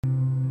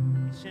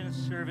sent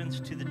his servants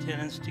to the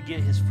tenants to get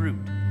his fruit.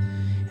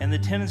 And the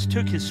tenants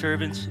took his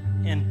servants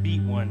and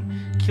beat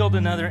one, killed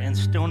another, and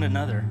stoned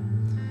another.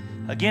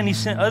 Again he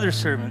sent other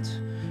servants,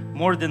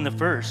 more than the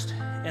first,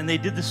 and they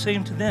did the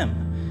same to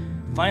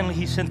them. Finally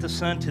he sent the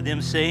son to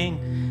them,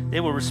 saying, they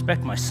will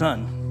respect my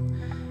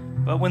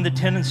son. But when the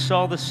tenants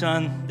saw the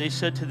son, they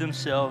said to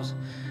themselves,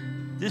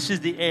 this is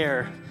the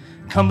heir.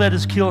 Come, let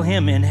us kill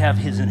him and have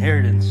his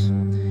inheritance.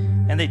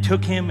 And they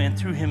took him and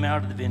threw him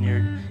out of the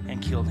vineyard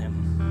and killed him.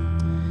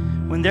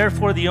 When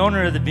therefore the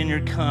owner of the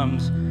vineyard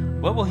comes,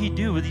 what will he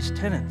do with these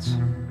tenants?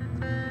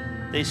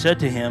 They said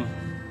to him,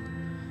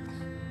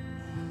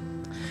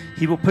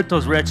 he will put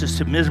those wretches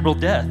to miserable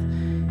death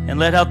and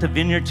let out the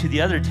vineyard to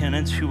the other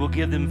tenants who will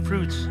give them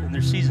fruits in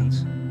their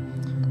seasons.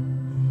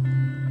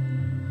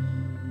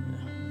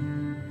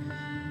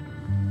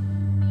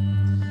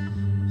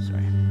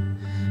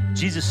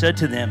 Jesus said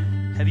to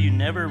them, have you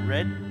never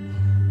read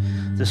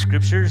the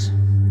scriptures?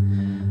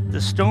 The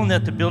stone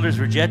that the builders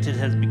rejected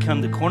has become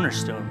the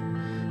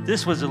cornerstone.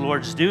 This was the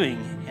Lord's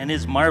doing and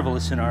is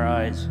marvelous in our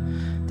eyes.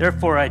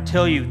 Therefore I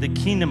tell you, the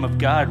kingdom of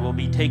God will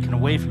be taken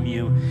away from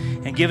you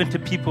and given to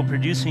people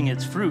producing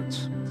its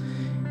fruits.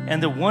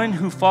 And the one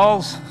who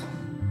falls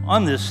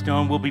on this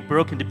stone will be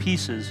broken to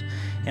pieces,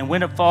 and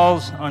when it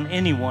falls on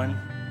anyone,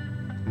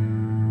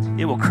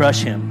 it will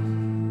crush him.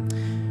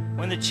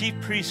 When the chief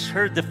priests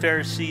heard the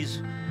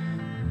Pharisees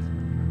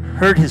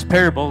heard his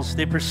parables,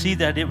 they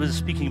perceived that it was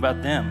speaking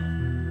about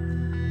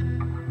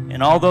them.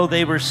 And although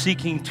they were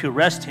seeking to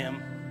arrest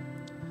him,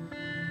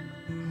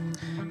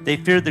 they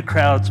feared the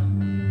crowds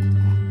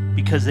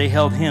because they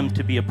held him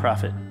to be a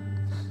prophet.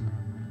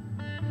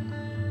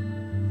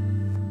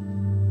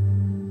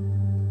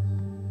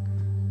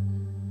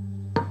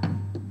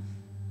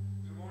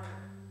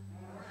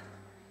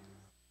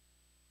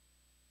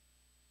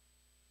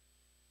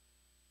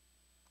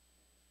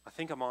 I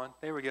think I'm on.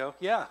 There we go.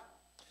 Yeah.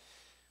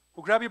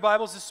 Well, grab your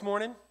Bibles this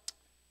morning.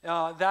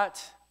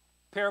 That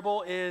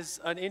parable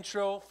is an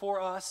intro for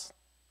us.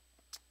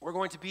 We're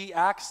going to be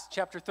Acts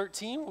chapter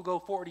 13. We'll go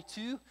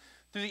 42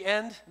 through the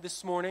end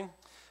this morning.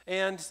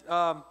 And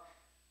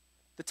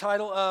the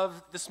title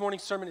of this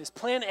morning's sermon is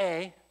Plan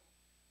A,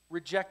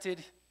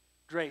 Rejected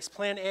Grace.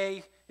 Plan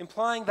A,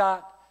 implying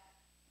that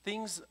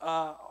things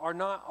are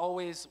not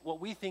always what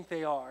we think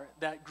they are,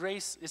 that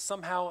grace is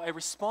somehow a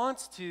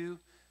response to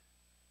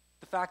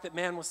the fact that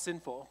man was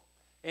sinful.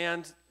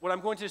 And what I'm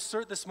going to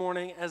assert this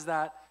morning is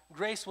that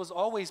grace was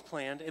always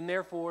planned, and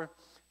therefore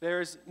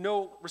there's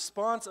no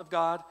response of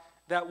God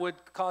that would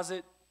cause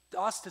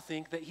us to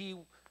think that he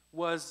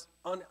was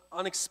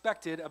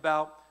unexpected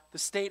about the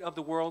state of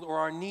the world or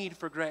our need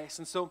for grace.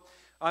 And so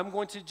I'm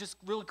going to just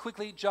really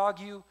quickly jog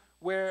you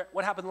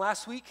what happened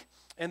last week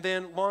and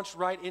then launch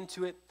right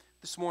into it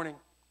this morning.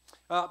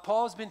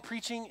 Paul has been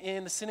preaching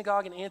in the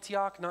synagogue in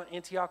Antioch, not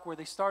Antioch where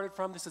they started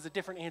from. This is a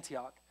different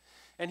Antioch.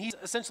 And he's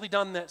essentially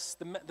done this.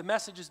 The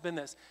message has been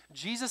this.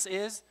 Jesus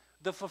is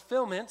the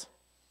fulfillment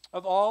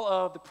of all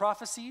of the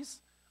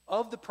prophecies,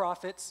 of the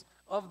prophets,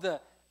 of the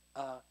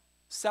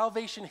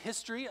salvation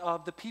history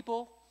of the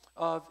people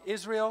of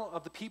Israel,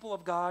 of the people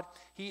of God.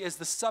 He is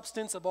the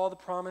substance of all the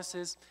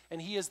promises,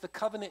 and he is the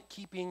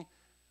covenant-keeping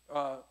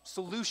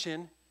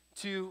solution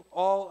to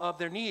all of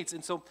their needs.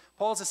 And so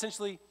Paul has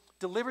essentially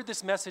delivered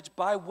this message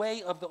by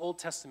way of the Old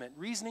Testament,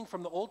 reasoning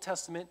from the Old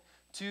Testament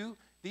to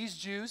these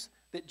Jews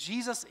that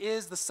Jesus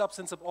is the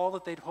substance of all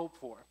that they'd hoped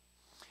for.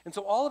 And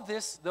so all of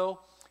this, though,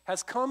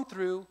 has come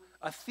through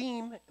a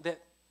theme that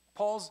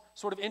Paul's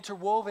sort of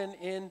interwoven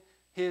in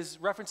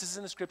his references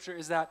in the scripture,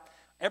 is that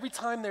every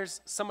time there's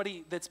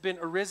somebody that's been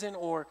arisen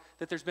or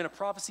that there's been a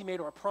prophecy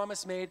made or a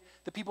promise made,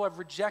 the people have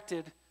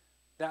rejected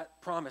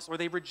that promise or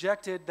they've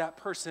rejected that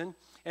person.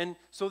 And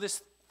so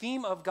this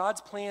theme of God's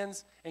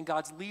plans and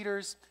God's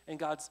leaders and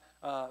God's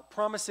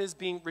promises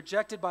being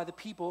rejected by the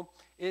people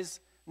is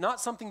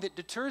not something that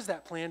deters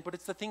that plan, but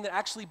it's the thing that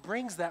actually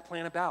brings that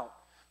plan about.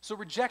 So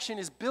rejection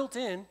is built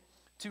in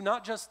to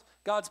not just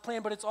God's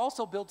plan, but it's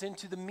also built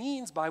into the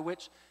means by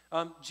which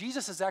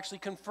Jesus is actually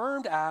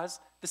confirmed as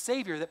the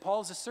Savior that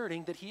Paul is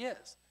asserting that he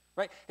is.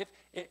 Right?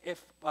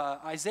 If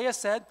Isaiah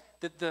said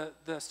that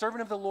the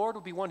servant of the Lord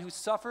would be one who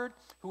suffered,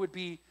 who would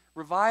be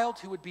reviled,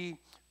 who would be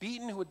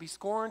beaten, who would be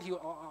scorned,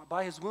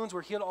 by his wounds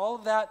were healed, all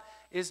of that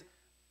is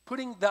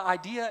putting the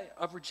idea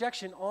of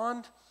rejection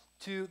on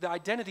to the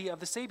identity of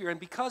the Savior. And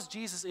because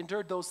Jesus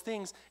endured those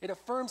things, it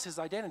affirms his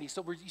identity.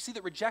 So you see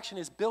that rejection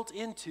is built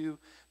into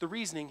the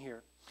reasoning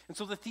here. And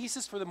so the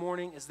thesis for the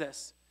morning is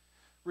this: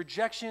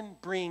 rejection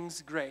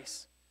brings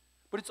grace.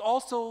 But it's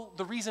also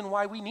the reason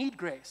why we need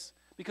grace,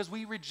 because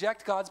we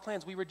reject God's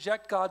plans, we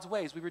reject God's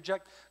ways, we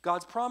reject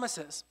God's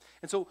promises.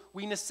 And so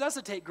we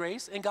necessitate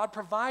grace, and God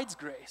provides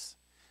grace.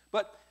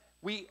 But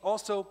we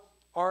also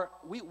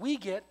we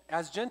get,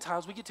 as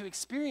Gentiles, we get to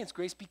experience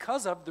grace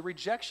because of the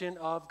rejection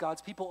of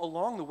God's people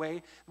along the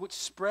way, which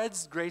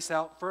spreads grace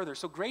out further.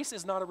 So grace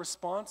is not a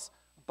response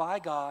by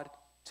God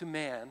to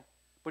man,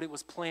 but it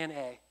was plan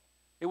A.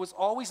 It was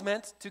always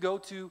meant to go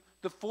to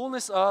the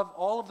fullness of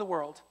all of the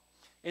world.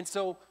 And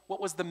so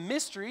what was the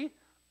mystery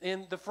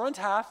in the front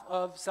half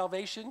of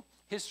salvation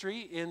history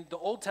in the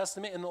Old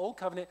Testament, in the Old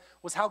Covenant,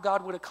 was how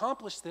God would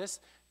accomplish this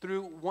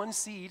through one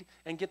seed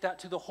and get that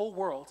to the whole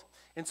world.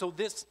 And so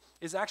this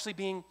is actually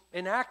being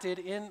enacted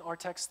in our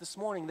text this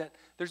morning, that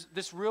there's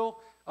this real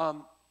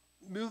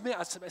movement,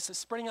 it's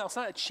spreading out. It's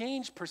not a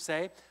change per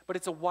se, but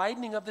it's a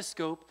widening of the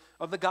scope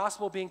of the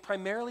gospel being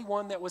primarily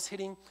one that was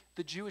hitting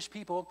the Jewish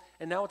people,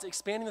 and now it's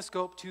expanding the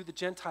scope to the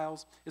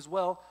Gentiles as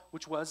well,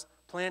 which was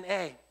plan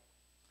A.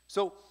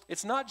 So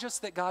it's not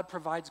just that God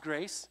provides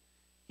grace.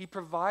 He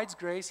provides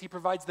grace. He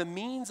provides the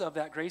means of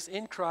that grace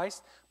in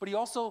Christ, but he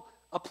also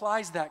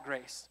applies that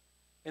grace.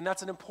 And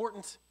that's an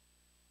important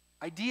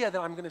idea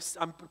that I'm going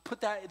to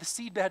put that the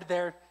seedbed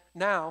there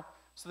now,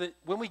 so that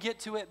when we get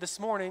to it this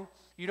morning,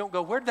 you don't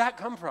go, where did that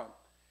come from?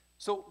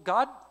 So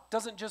God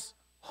doesn't just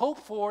hope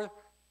for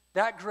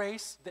that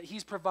grace that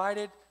he's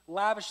provided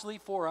lavishly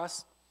for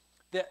us,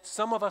 that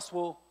some of us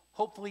will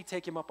hopefully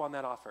take him up on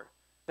that offer.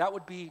 That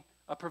would be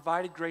a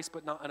provided grace,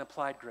 but not an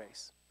applied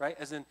grace, right?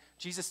 As in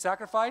Jesus'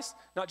 sacrifice,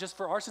 not just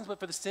for our sins, but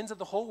for the sins of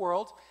the whole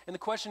world. And the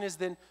question is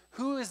then,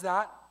 who is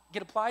that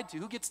get applied to?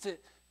 Who gets to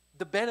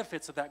the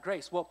benefits of that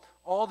grace? Well,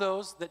 all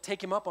those that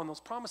take him up on those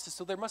promises.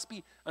 So there must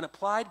be an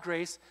applied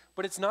grace,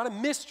 but it's not a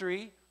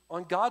mystery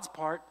on God's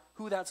part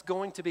who that's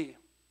going to be,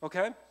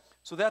 okay?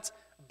 So that's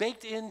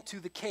baked into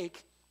the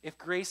cake if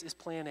grace is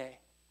plan A.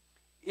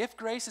 If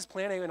grace is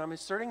plan A, and I'm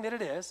asserting that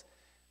it is,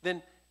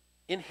 then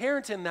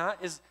inherent in that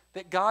is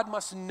that God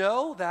must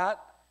know that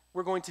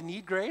we're going to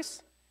need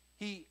grace.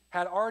 He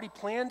had already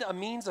planned a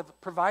means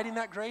of providing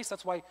that grace.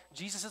 That's why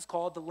Jesus is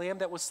called the Lamb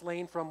that was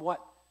slain from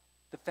what?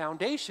 The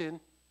foundation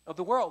of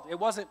the world. It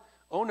wasn't,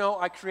 oh no,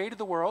 I created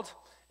the world,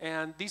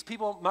 and these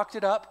people mucked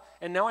it up,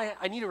 and now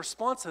I need a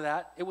response to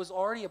that. It was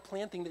already a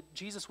planned thing that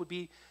Jesus would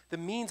be the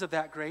means of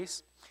that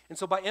grace. And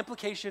so by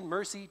implication,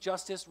 mercy,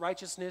 justice,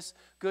 righteousness,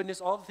 goodness,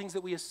 all the things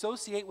that we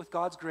associate with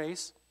God's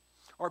grace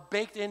are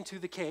baked into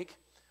the cake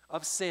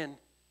of sin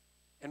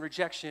and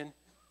rejection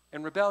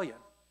and rebellion.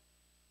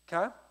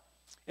 Okay?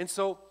 And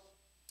so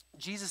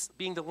Jesus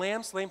being the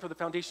Lamb slain for the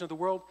foundation of the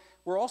world,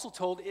 we're also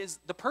told is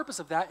the purpose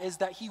of that is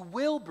that he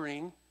will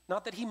bring,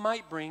 not that he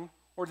might bring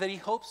or that he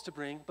hopes to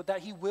bring, but that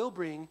he will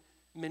bring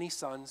many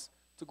sons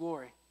to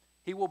glory.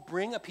 He will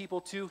bring a people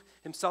to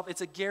himself.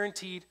 It's a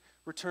guaranteed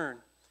return.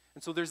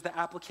 And so there's the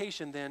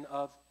application then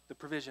of the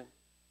provision.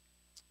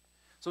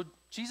 So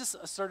Jesus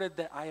asserted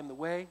that I am the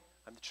way,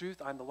 I'm the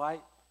truth, I'm the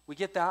light. We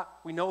get that,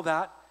 we know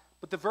that.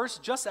 But the verse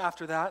just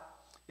after that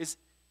is,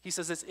 he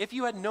says this, if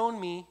you had known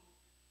me,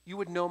 you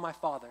would know my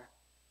Father.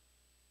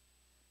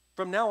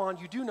 From now on,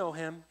 you do know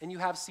him and you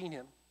have seen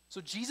him.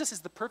 So Jesus is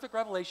the perfect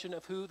revelation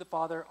of who the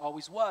Father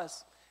always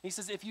was. And he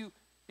says, if you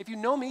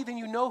know me, then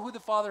you know who the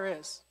Father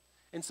is.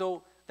 And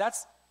so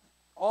that's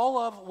all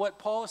of what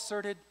Paul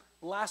asserted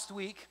last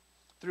week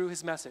through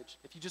his message.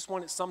 If you just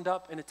want it summed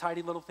up in a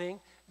tidy little thing,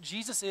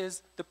 Jesus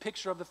is the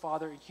picture of the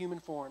Father in human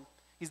form.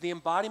 He's the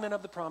embodiment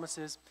of the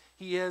promises.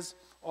 He is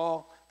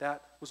all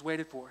that was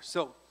waited for.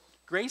 So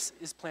grace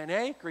is plan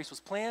A. Grace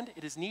was planned.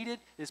 It is needed.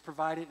 It is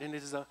provided. And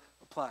it is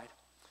applied.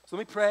 So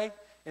let me pray,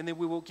 and then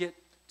we will get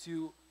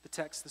to the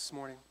text this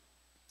morning.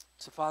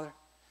 So Father,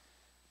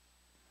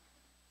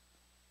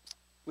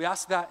 we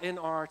ask that in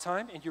our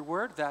time in your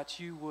word that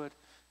you would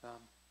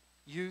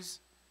use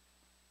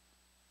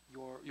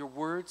your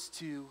words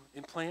to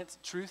implant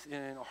truth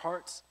in our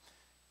hearts.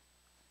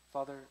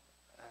 Father,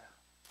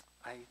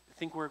 I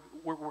think we're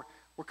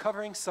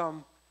covering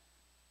some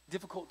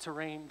difficult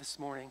terrain this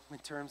morning in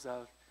terms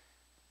of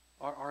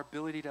our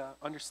ability to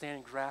understand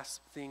and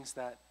grasp things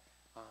that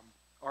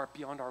are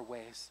beyond our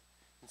ways.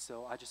 And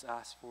so I just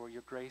ask for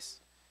your grace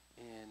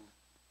in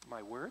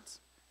my words,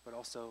 but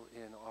also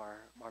in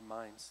our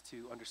minds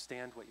to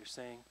understand what you're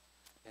saying,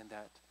 and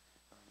that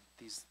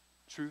these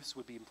truths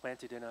would be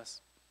implanted in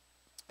us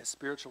as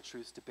spiritual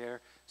truths to bear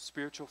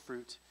spiritual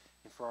fruit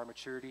and for our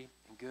maturity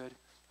and good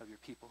of your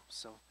people.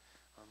 So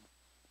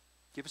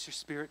give us your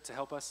Spirit to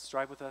help us,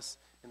 strive with us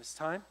in this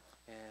time,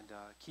 and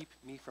keep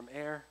me from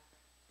error.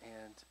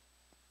 And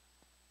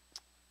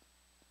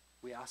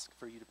we ask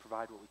for you to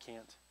provide what we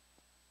can't,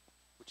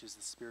 which is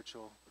the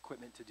spiritual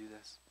equipment to do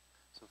this.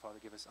 So Father,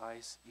 give us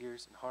eyes,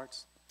 ears, and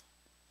hearts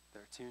that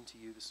are tuned to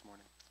you this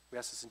morning. We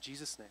ask this in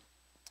Jesus' name.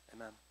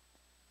 Amen.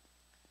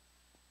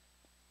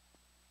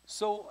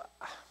 So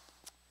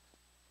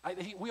I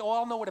think we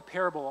all know what a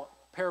parable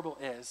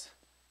is,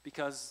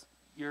 because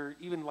you're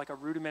even like a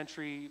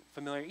rudimentary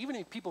familiar, even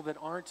if people that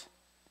aren't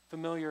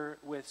familiar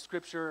with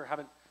Scripture,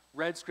 haven't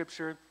read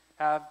Scripture,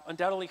 have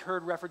undoubtedly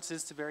heard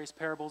references to various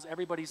parables.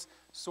 Everybody's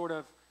sort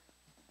of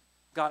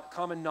got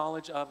common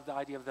knowledge of the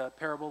idea of the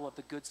parable of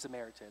the Good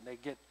Samaritan. They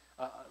get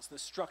the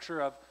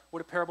structure of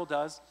what a parable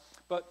does.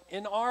 But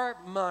in our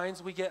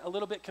minds, we get a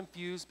little bit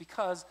confused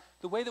because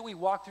the way that we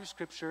walk through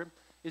Scripture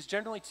is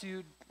generally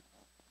to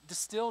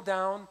distill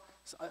down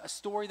a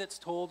story that's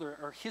told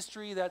or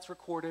history that's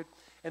recorded,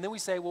 and then we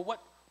say, well,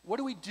 what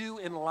do we do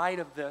in light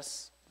of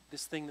this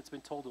thing that's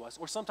been told to us?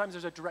 Or sometimes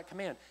there's a direct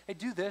command. Hey,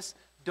 do this,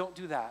 don't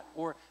do that.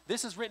 Or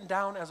this is written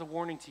down as a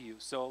warning to you,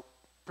 so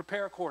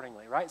prepare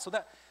accordingly, right? So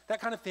that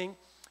kind of thing.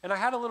 And I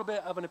had a little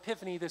bit of an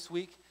epiphany this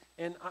week,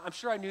 and I'm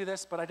sure I knew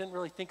this, but I didn't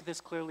really think this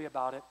clearly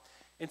about it.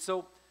 And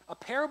so a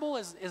parable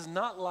is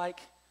not like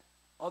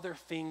other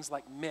things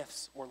like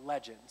myths or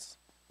legends,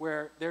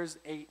 where there's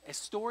a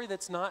story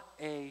that's not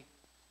a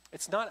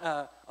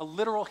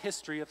literal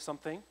history of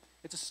something.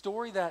 It's a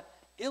story that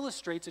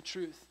illustrates a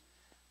truth,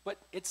 but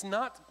it's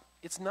not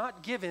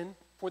given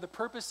for the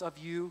purpose of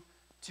you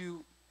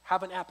to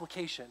have an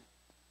application.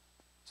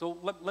 So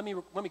let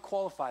me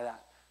qualify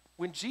that.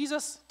 When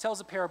Jesus tells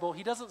a parable,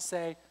 he doesn't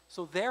say,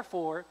 so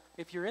therefore,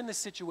 if you're in this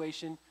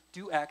situation,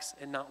 do X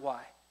and not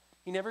Y.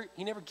 He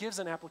never gives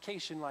an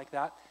application like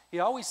that. He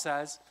always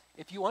says,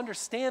 if you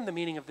understand the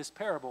meaning of this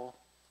parable,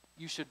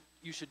 you should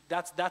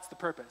that's the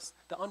purpose.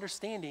 The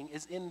understanding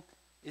is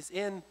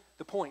in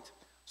the point.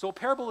 So a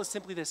parable is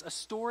simply this, a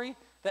story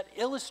that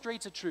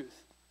illustrates a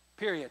truth.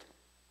 Period.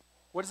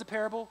 What is a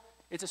parable?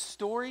 It's a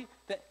story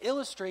that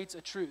illustrates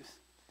a truth.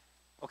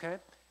 Okay?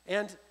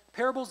 And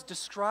parables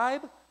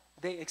describe,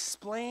 they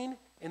explain,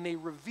 and they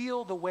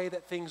reveal the way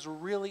that things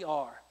really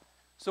are.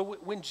 So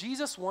when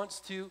Jesus wants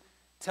to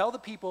tell the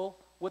people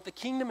what the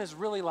kingdom is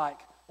really like,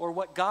 or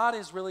what God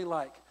is really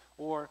like,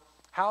 or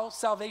how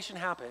salvation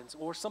happens,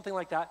 or something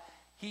like that,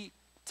 he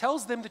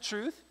tells them the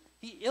truth.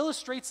 He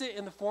illustrates it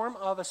in the form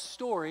of a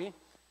story,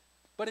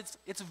 but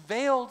it's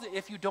veiled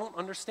if you don't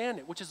understand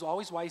it, which is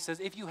always why he says,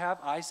 if you have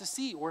eyes to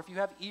see, or if you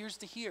have ears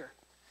to hear.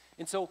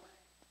 And so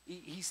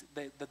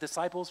the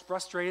disciples,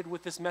 frustrated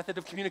with this method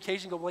of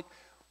communication, go like,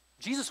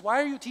 Jesus,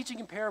 why are you teaching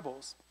in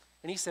parables?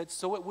 And he said,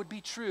 so it would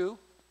be true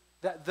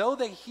that though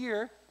they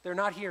hear, they're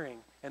not hearing,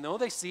 and though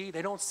they see,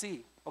 they don't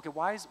see. Okay,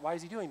 why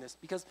is he doing this?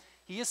 Because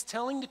he is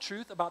telling the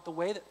truth about the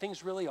way that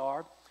things really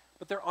are,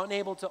 but they're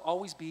unable to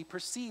always be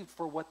perceived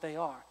for what they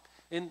are.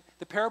 In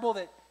the parable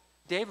that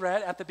Dave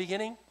read at the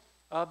beginning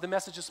of the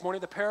message this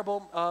morning, the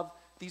parable of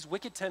these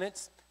wicked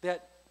tenants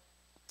that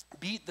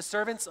beat the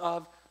servants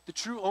of the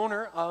true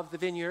owner of the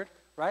vineyard,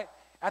 right?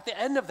 At the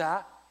end of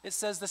that, it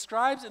says the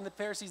scribes and the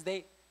Pharisees,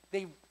 they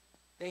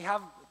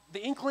have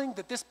the inkling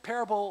that this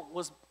parable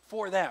was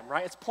for them,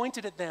 right? It's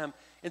pointed at them.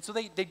 And so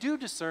they do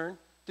discern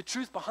the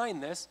truth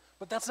behind this,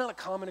 but that's not a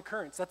common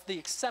occurrence. That's the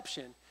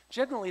exception.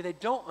 Generally, they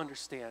don't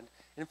understand.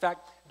 And in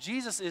fact,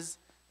 Jesus is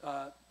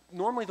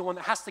normally the one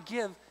that has to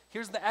give,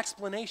 here's the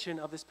explanation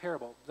of this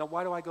parable. Now,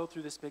 why do I go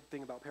through this big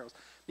thing about parables?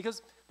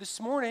 Because this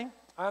morning,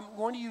 I'm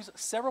going to use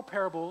several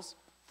parables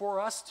for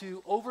us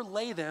to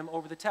overlay them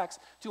over the text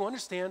to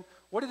understand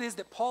what it is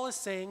that Paul is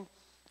saying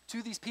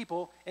to these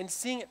people and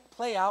seeing it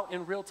play out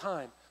in real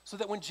time. So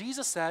that when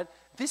Jesus said,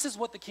 this is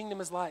what the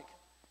kingdom is like,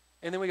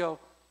 and then we go,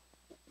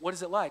 what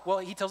is it like? Well,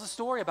 he tells a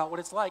story about what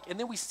it's like, and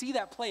then we see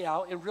that play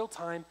out in real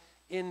time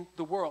in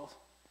the world.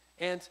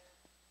 And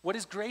what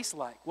is grace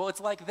like? Well, it's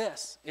like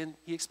this, and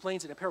he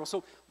explains it in parables.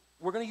 So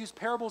we're going to use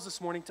parables this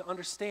morning to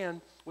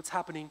understand what's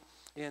happening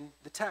in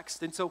the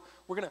text. And so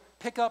we're going to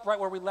pick up right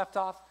where we left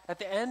off at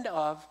the end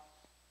of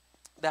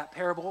that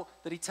parable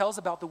that he tells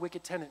about the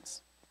wicked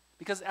tenants.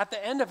 Because at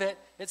the end of it,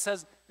 it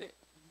says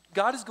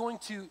God is going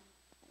to,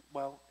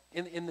 well,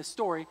 in the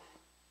story,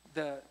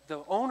 the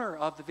owner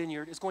of the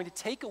vineyard is going to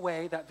take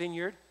away that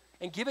vineyard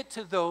and give it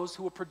to those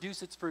who will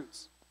produce its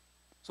fruits.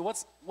 So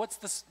what's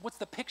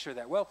the picture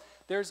there? Well,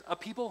 there's a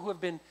people who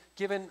have been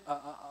given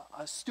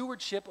a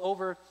stewardship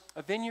over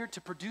a vineyard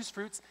to produce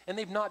fruits, and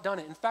they've not done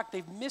it. In fact,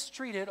 they've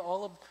mistreated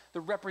all of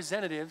the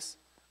representatives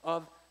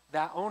of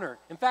that owner.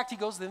 In fact, he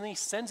goes and he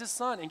sends his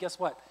son, and guess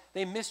what?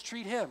 They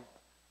mistreat him.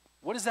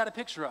 What is that a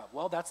picture of?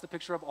 Well, that's the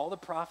picture of all the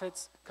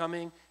prophets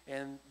coming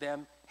and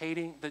them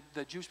hating,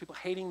 the Jewish people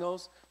hating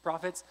those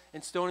prophets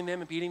and stoning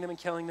them and beating them and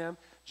killing them,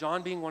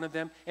 John being one of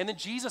them. And then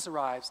Jesus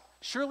arrives.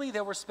 Surely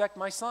they'll respect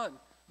my son.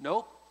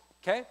 Nope.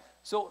 Okay?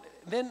 So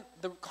then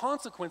the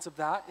consequence of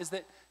that is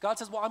that God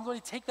says, well, I'm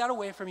going to take that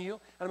away from you,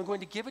 and I'm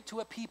going to give it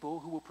to a people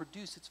who will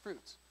produce its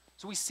fruits.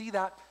 So we see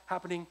that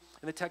happening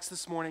in the text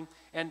this morning.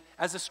 And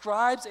as the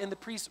scribes and the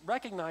priests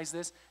recognize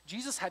this,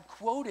 Jesus had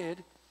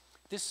quoted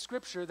this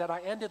scripture that I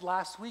ended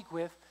last week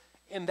with,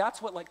 and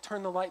that's what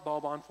turned the light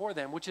bulb on for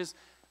them, which is,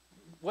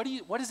 what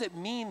does it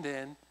mean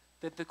then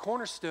that the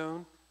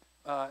cornerstone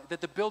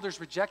that the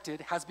builders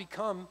rejected has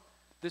become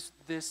the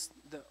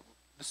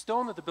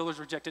stone that the builders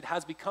rejected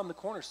has become the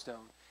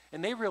cornerstone.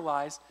 And they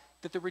realize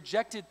that the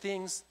rejected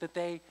things that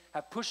they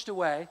have pushed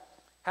away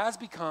has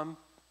become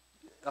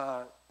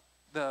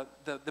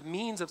the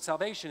means of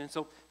salvation. And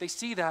so they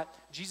see that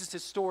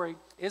Jesus' story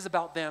is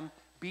about them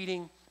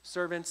beating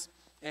servants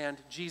and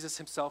Jesus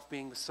himself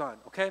being the Son,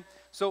 okay?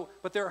 So,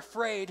 but they're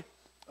afraid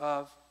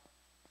of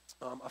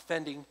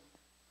offending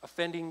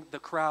the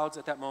crowds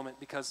at that moment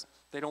because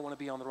they don't want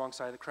to be on the wrong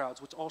side of the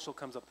crowds, which also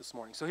comes up this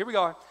morning. So here we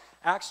go,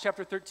 Acts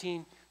chapter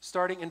 13,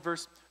 starting in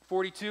verse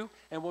 42,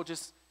 and we'll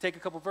just take a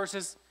couple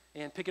verses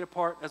and pick it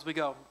apart as we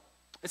go.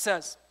 It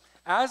says,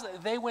 as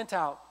they went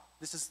out,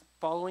 this is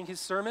following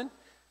his sermon,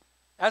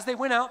 as they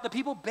went out, the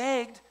people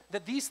begged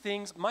that these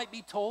things might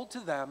be told to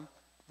them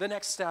the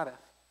next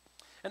Sabbath.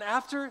 And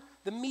after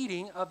the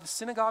meeting of the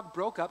synagogue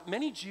broke up,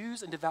 many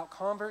Jews and devout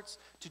converts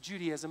to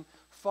Judaism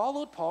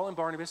followed Paul and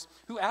Barnabas,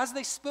 who, as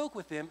they spoke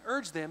with them,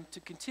 urged them to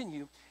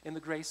continue in the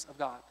grace of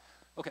God.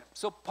 Okay,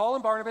 so Paul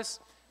and Barnabas,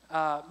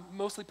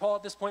 mostly Paul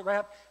at this point,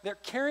 right? They're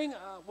carrying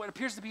what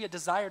appears to be a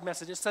desired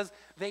message. It says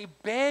they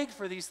begged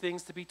for these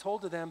things to be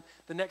told to them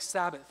the next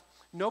Sabbath.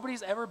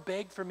 Nobody's ever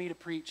begged for me to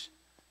preach,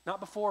 not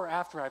before or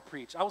after I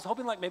preach. I was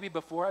hoping like maybe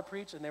before I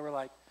preach, and they were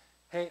like,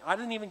 hey, I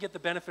didn't even get the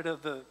benefit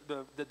of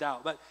the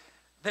doubt. But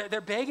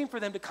they're begging for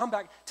them to come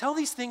back, tell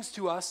these things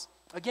to us.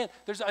 Again,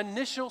 there's an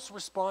initial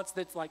response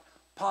that's like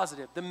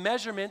positive. The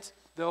measurement,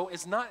 though,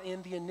 is not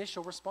in the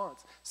initial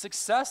response.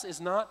 Success is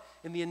not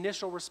in the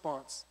initial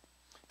response.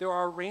 There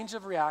are a range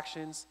of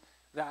reactions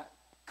that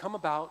come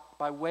about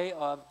by way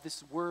of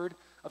this word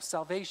of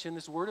salvation,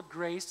 this word of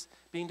grace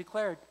being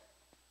declared.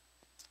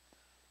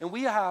 And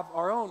we have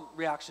our own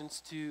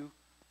reactions to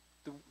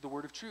the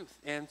word of truth,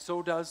 and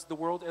so does the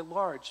world at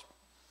large.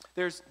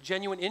 There's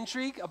genuine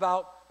intrigue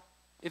about,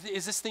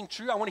 is this thing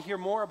true? I want to hear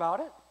more about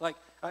it. Like,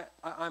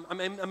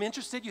 I'm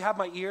interested. You have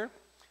my ear.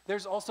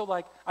 There's also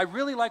like, I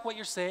really like what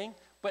you're saying,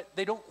 but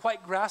they don't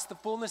quite grasp the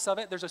fullness of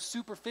it. There's a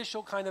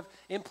superficial kind of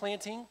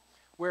implanting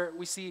where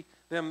we see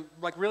them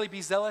like really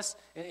be zealous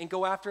and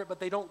go after it, but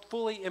they don't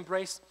fully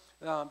embrace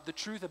the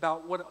truth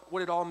about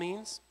what it all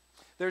means.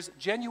 There's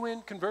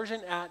genuine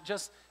conversion at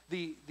just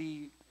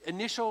the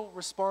initial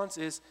response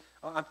is,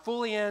 I'm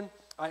fully in,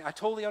 I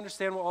totally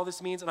understand what all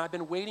this means, and I've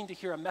been waiting to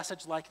hear a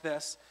message like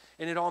this,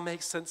 and it all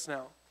makes sense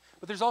now.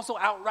 But there's also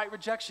outright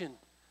rejection.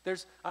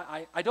 There's,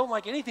 I don't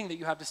like anything that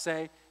you have to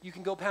say, you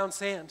can go pound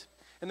sand.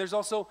 And there's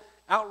also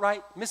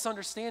outright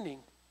misunderstanding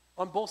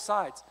on both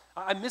sides.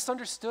 I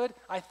misunderstood,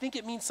 I think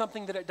it means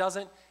something that it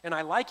doesn't, and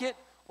I like it,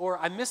 or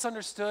I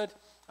misunderstood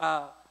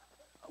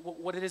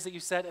what it is that you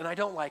said, and I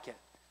don't like it.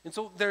 And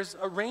so there's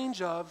a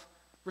range of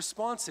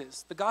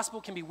responses. The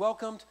gospel can be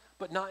welcomed,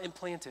 but not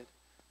implanted.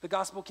 The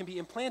gospel can be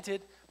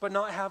implanted, but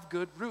not have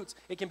good roots.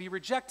 It can be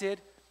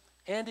rejected,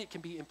 and it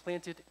can be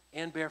implanted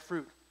and bear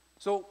fruit.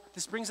 So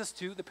this brings us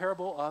to the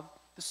parable of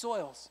the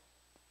soils.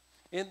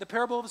 In the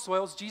parable of the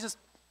soils, Jesus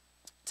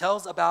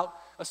tells about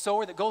a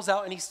sower that goes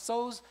out and he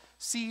sows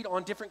seed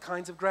on different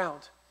kinds of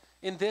ground.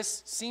 And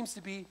this seems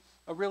to be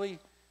a really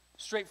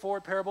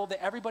straightforward parable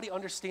that everybody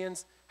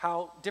understands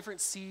how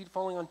different seed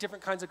falling on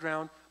different kinds of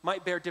ground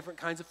might bear different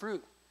kinds of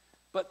fruit.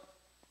 But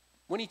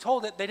when he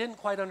told it, they didn't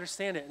quite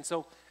understand it. And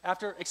so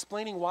after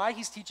explaining why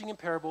he's teaching in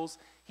parables,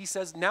 he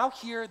says, now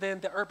hear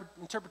then the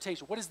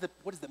interpretation. What is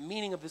the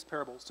meaning of this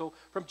parable? So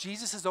from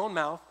Jesus' own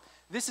mouth,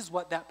 this is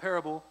what that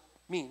parable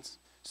means.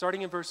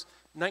 Starting in verse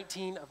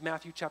 19 of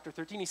Matthew chapter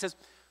 13, he says,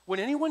 when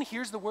anyone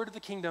hears the word of the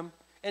kingdom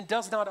and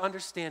does not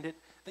understand it,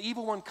 the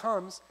evil one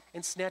comes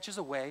and snatches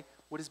away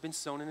what has been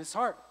sown in his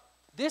heart.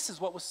 This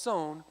is what was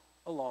sown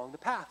along the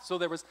path. So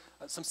there was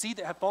some seed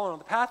that had fallen on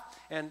the path,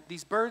 and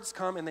these birds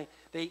come and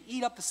they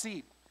eat up the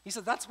seed. He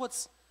said that's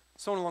what's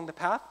sown along the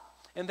path.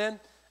 And then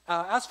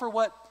as for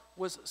what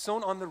was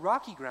sown on the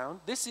rocky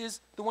ground, this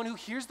is the one who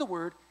hears the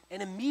word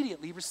and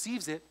immediately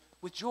receives it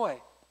with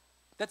joy.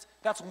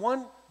 That's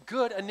one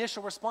good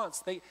initial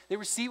response. They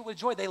receive it with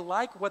joy. They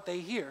like what they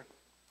hear,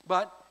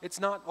 but it's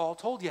not all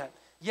told yet.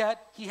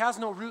 Yet he has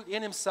no root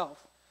in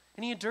himself.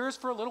 And he endures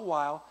for a little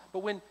while, but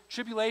when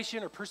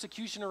tribulation or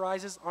persecution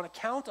arises on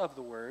account of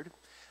the word,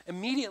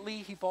 immediately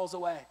he falls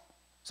away.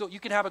 So you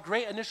can have a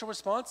great initial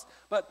response,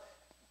 but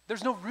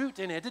there's no root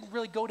in it. It didn't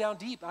really go down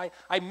deep.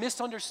 I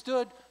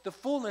misunderstood the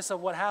fullness of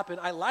what happened.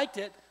 I liked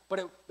it, but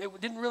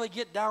it didn't really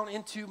get down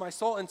into my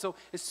soul. And so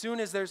as soon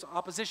as there's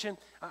opposition,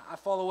 I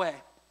fall away.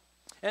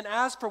 And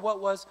as for what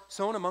was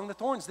sown among the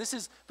thorns, this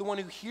is the one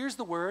who hears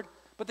the word,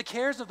 but the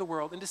cares of the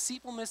world and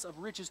deceitfulness of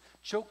riches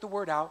choke the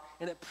word out,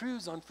 and it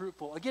proves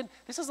unfruitful. Again,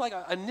 this is like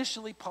an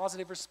initially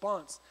positive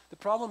response. The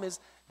problem is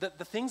that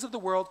the things of the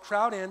world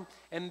crowd in,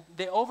 and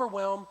they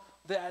overwhelm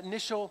the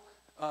initial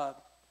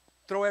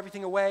throw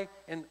everything away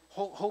and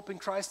hope in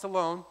Christ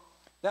alone.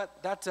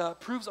 That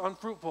proves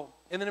unfruitful.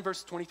 And then in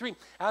verse 23,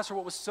 as for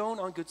what was sown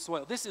on good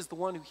soil, this is the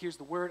one who hears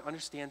the word,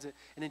 understands it,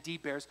 and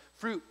indeed bears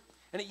fruit.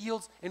 And it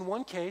yields in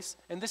one case,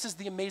 and this is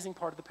the amazing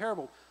part of the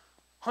parable,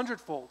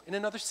 100-fold, in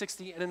another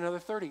 60, and another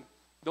 30.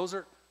 Those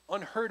are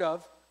unheard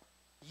of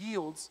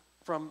yields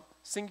from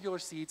singular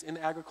seeds in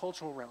the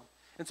agricultural realm.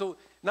 And so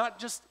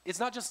it's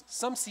not just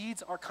some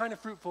seeds are kind of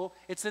fruitful,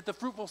 it's that the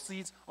fruitful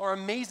seeds are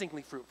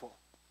amazingly fruitful.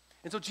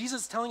 And so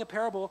Jesus is telling a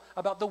parable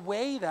about the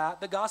way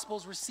that the gospel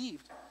is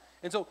received.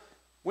 And so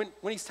when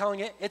he's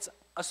telling it, it's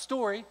a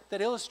story that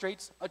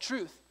illustrates a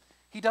truth.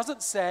 He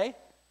doesn't say,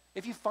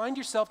 if you find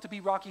yourself to be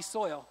rocky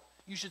soil,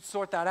 you should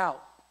sort that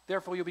out.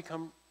 Therefore, you'll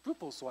become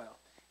fruitful soil.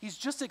 He's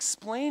just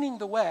explaining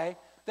the way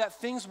that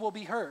things will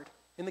be heard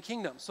in the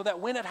kingdom, so that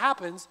when it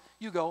happens,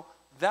 you go,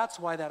 that's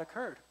why that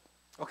occurred.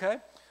 Okay?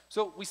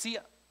 So we see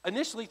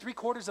initially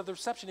 3/4 of the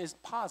reception is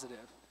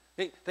positive.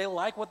 They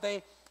like what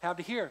they have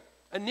to hear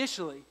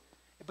initially.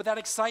 But that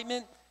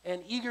excitement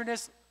and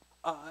eagerness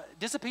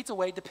dissipates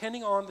away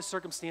depending on the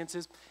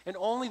circumstances, and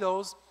only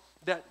those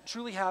that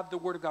truly have the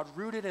word of God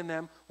rooted in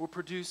them will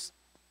produce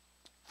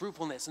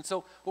fruitfulness. And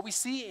so what we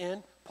see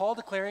in Paul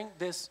declaring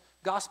this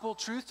gospel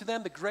truth to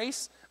them, the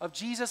grace of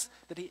Jesus,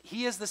 that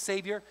he is the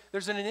Savior,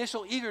 there's an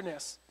initial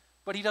eagerness,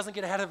 but he doesn't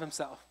get ahead of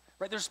himself.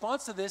 Right? The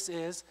response to this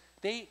is,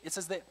 it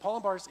says that Paul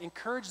and Barnabas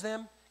encourage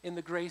them in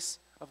the grace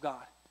of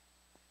God.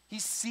 He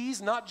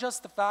sees not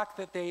just the fact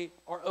that they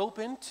are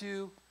open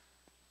to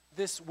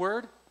this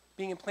word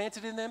being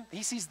implanted in them,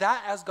 he sees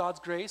that as God's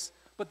grace,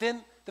 but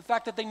then the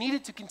fact that they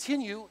needed to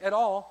continue at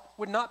all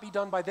would not be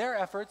done by their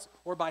efforts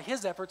or by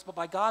his efforts, but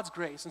by God's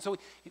grace. And so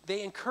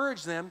they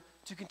encourage them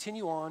to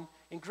continue on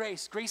in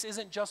grace. Grace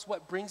isn't just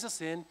what brings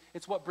us in,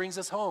 it's what brings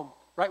us home,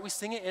 right? We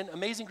sing it in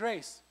Amazing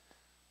Grace.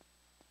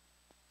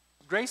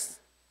 Grace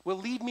will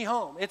lead me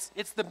home.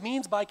 It's the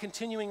means by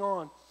continuing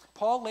on.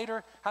 Paul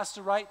later has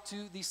to write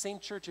to these same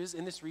churches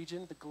in this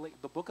region,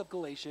 the book of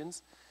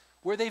Galatians,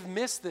 where they've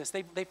missed this.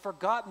 They've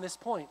forgotten this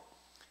point.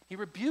 He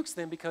rebukes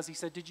them because he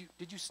said,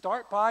 did you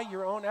start by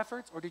your own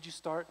efforts or did you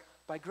start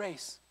by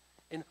grace?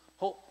 And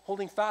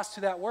holding fast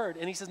to that word.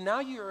 And he says, now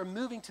you are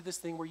moving to this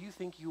thing where you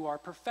think you are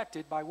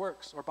perfected by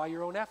works or by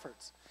your own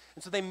efforts.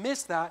 And so they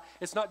miss that.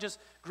 It's not just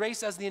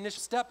grace as the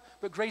initial step,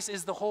 but grace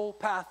is the whole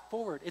path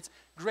forward. It's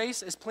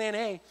grace as plan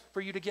A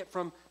for you to get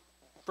from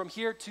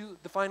here to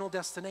the final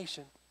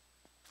destination.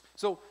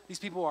 So these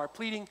people are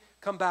pleading,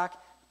 come back.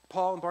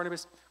 Paul and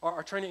Barnabas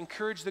are trying to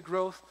encourage the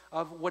growth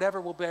of whatever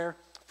will bear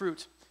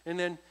fruit. And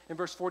then in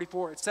verse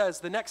 44, it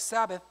says, the next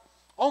Sabbath,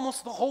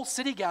 almost the whole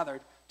city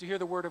gathered to hear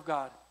the word of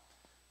God.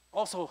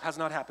 Also has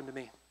not happened to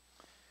me.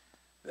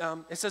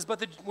 It says,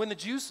 but when the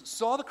Jews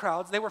saw the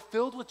crowds, they were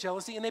filled with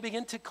jealousy, and they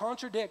began to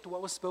contradict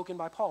what was spoken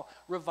by Paul,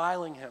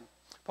 reviling him.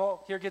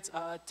 Paul here gets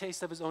a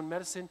taste of his own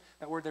medicine.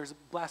 That word there's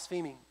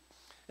blaspheming.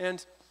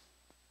 And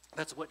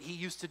that's what he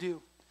used to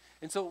do.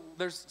 And so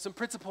there's some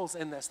principles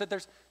in this.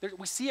 That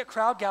we see a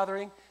crowd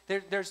gathering.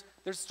 There's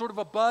sort of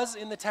a buzz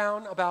in the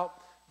town about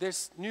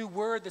this new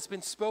word that's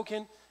been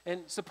spoken,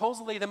 and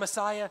supposedly the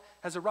Messiah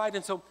has arrived.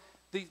 And so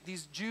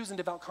these Jews and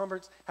devout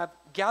converts have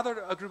gathered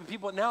a group of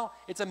people. Now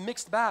it's a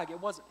mixed bag.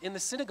 It was in the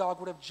synagogue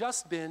would have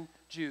just been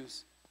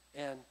Jews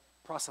and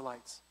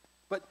proselytes.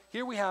 But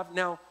here we have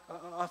now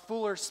a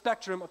fuller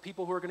spectrum of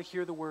people who are going to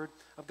hear the word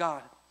of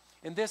God.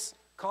 And this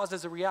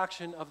causes a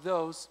reaction of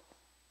those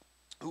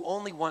who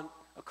only want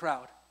a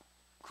crowd.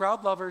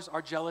 Crowd lovers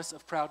are jealous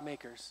of crowd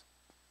makers.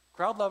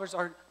 Crowd lovers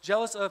are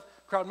jealous of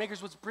crowd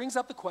makers, which brings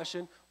up the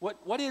question,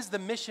 what is the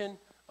mission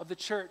of the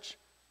church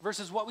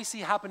versus what we see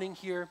happening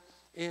here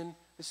in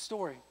this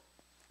story?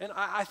 And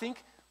I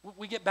think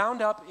we get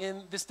bound up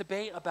in this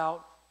debate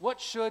about what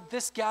should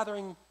this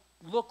gathering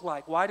look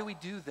like? Why do we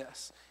do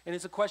this? And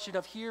it's a question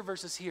of here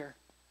versus here.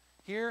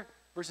 Here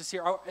versus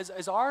here.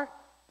 Is our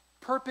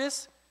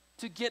purpose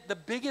to get the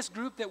biggest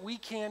group that we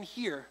can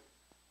here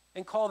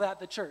and call that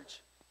the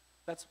church?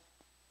 That's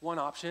one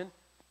option.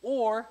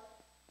 Or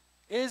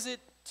is it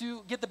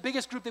to get the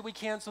biggest group that we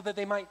can so that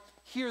they might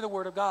hear the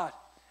word of God?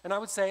 And I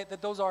would say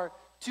that those are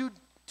two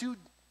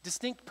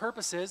distinct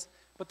purposes,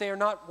 but they are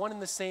not one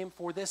and the same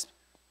for this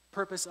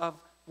purpose of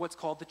what's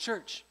called the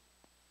church.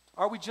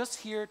 Are we just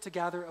here to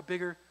gather a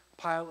bigger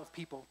pile of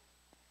people?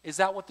 Is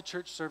that what the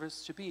church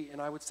service should be?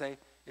 And I would say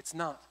it's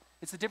not.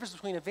 It's the difference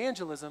between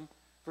evangelism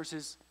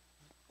versus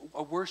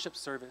a worship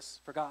service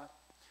for God.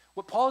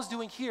 What Paul is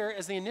doing here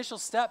is the initial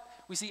step.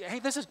 We see, hey,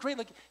 this is great.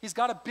 Like, he's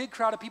got a big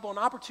crowd of people, an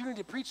opportunity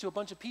to preach to a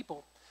bunch of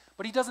people.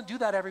 But he doesn't do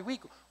that every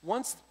week.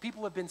 Once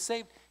people have been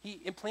saved,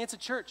 he implants a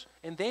church,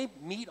 and they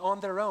meet on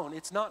their own.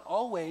 It's not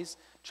always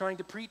trying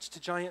to preach to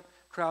giant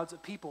crowds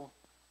of people.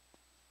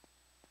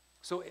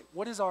 So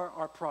what is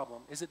our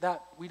problem? Is it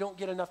that we don't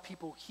get enough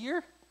people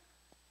here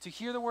to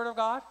hear the word of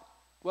God?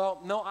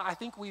 Well, no, I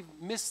think we've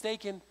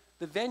mistaken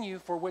the venue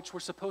for which we're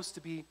supposed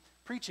to be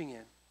preaching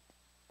in.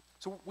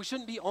 So we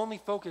shouldn't be only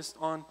focused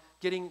on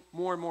getting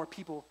more and more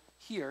people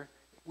here.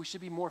 We should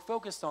be more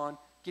focused on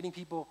getting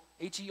people,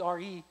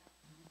 H-E-R-E,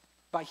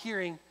 by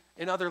hearing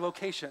in other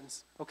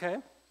locations, okay?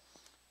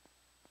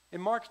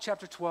 In Mark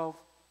chapter 12,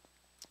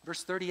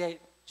 verse 38,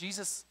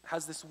 Jesus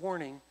has this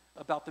warning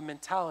about the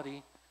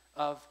mentality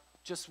of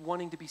just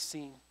wanting to be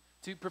seen,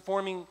 to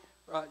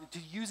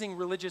using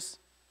religious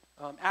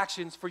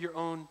actions for your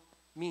own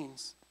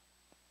means.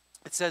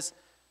 It says,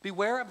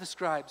 beware of the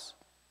scribes.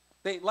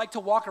 They like to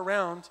walk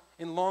around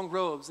in long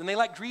robes, and they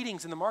like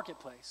greetings in the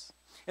marketplace.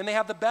 And they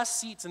have the best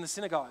seats in the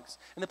synagogues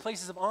and the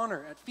places of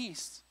honor at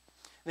feasts.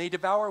 And they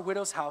devour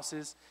widows'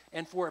 houses,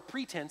 and for a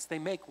pretense, they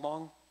make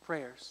long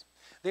prayers.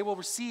 They will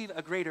receive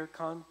a greater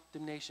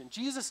condemnation.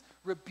 Jesus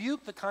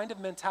rebuked the kind of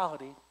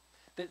mentality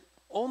that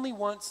only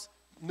wants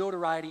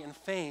notoriety and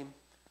fame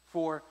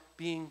for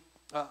being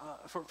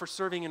for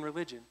serving in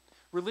religion.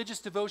 Religious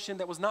devotion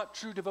that was not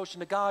true devotion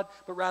to God,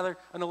 but rather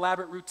an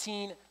elaborate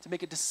routine to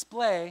make a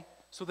display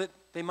so that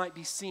they might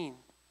be seen.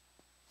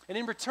 And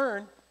in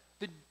return,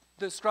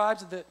 the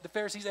scribes and the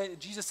Pharisees,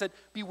 Jesus said,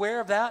 beware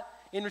of that.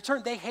 In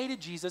return, they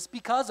hated Jesus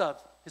because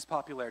of his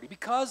popularity,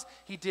 because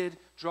he did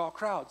draw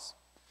crowds.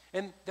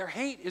 And their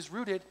hate is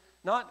rooted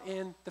not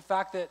in the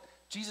fact that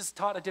Jesus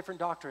taught a different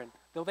doctrine,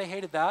 though they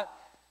hated that.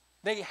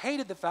 They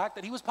hated the fact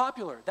that he was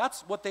popular.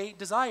 That's what they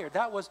desired.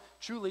 That was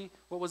truly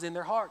what was in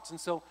their hearts. And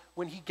so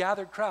when he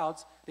gathered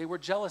crowds, they were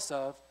jealous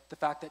of the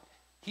fact that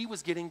he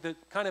was getting the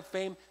kind of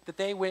fame that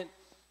they went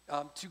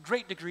to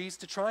great degrees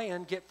to try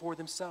and get for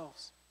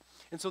themselves.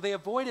 And so they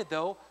avoided,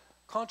 though,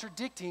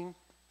 contradicting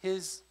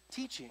his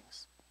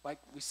teachings, like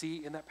we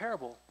see in that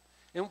parable,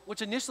 and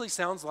which initially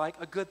sounds like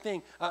a good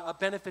thing, a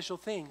beneficial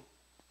thing.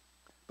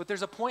 But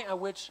there's a point at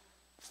which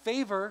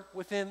favor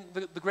within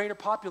the greater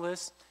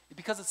populace,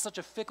 because it's such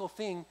a fickle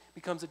thing,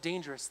 becomes a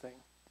dangerous thing,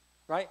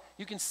 right?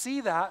 You can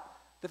see that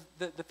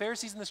the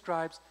Pharisees and the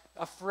scribes,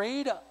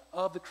 afraid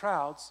of the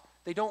crowds,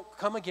 they don't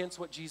come against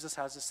what Jesus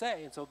has to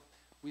say. And so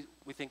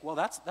we think, well,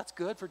 that's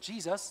good for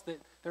Jesus,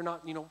 that they're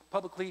not,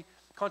 publicly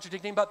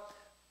contradicting. But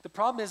the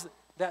problem is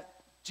that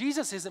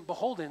Jesus isn't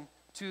beholden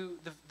to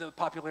the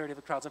popularity of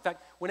the crowds. In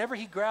fact, whenever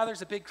he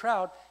gathers a big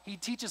crowd, he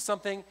teaches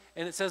something,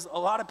 and it says a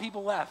lot of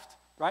people left,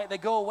 right? They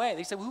go away.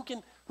 They say, well,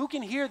 who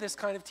can hear this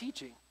kind of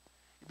teaching?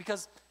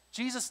 Because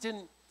Jesus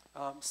didn't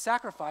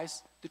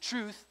sacrifice the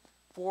truth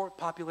for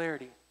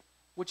popularity,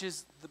 which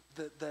is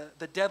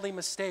the deadly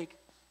mistake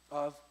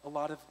of a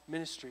lot of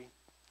ministry.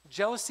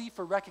 Jealousy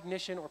for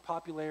recognition or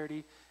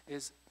popularity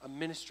is a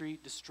ministry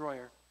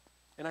destroyer.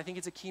 And I think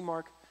it's a key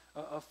mark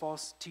of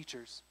false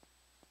teachers.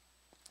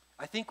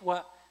 I think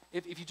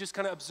if you just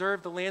kind of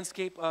observe the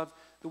landscape of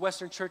the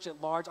Western church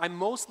at large, I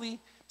mostly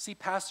see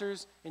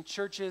pastors and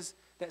churches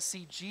that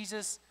see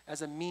Jesus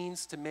as a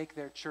means to make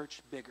their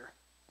church bigger.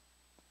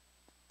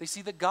 They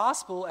see the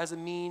gospel as a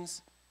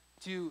means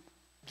to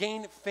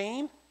gain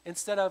fame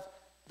instead of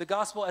the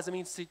gospel as a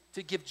means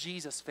to give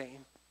Jesus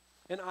fame.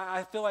 And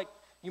I feel like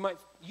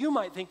you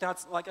might think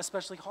that's like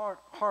especially hard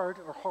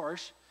or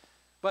harsh,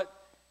 but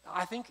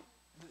I think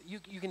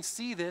you can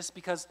see this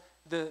because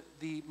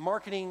the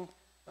marketing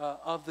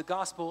of the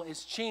gospel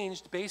is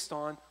changed based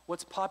on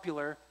what's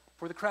popular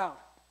for the crowd.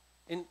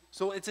 And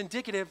so it's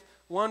indicative,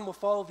 one will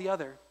follow the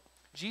other.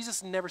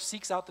 Jesus never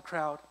seeks out the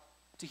crowd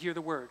to hear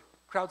the word.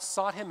 Crowds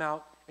sought him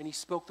out, and he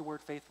spoke the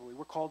word faithfully.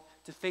 We're called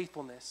to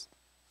faithfulness.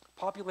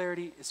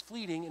 Popularity is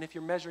fleeting, and if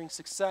you're measuring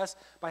success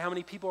by how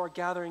many people are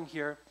gathering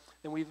here,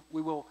 then we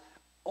will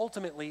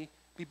ultimately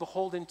be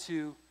beholden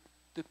to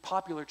the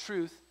popular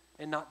truth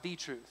and not the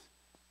truth.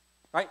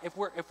 Right? If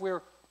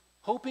we're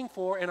hoping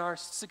for, and our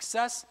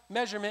success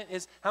measurement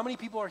is how many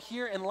people are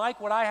here and like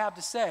what I have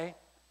to say,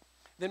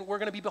 then we're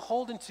going to be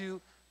beholden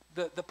to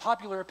the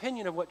popular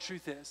opinion of what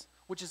truth is,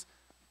 which is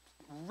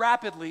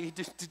rapidly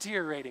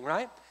deteriorating,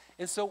 right?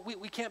 And so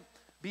we can't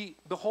be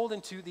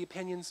beholden to the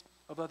opinions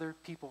of other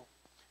people.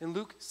 In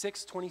Luke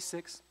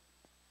 6:26,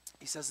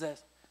 he says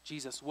this,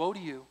 Jesus, woe to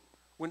you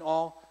when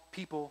all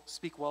people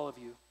speak well of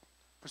you,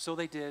 for so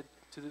they did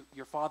to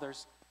your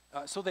fathers.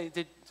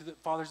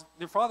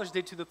 Their fathers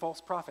did to the false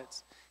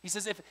prophets. He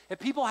says, if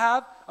people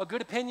have a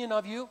good opinion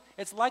of you,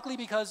 it's likely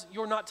because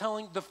you're not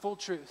telling the full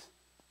truth.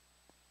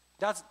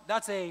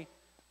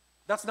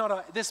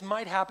 This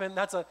might happen.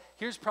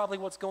 Here's probably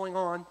what's going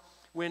on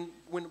when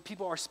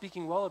people are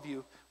speaking well of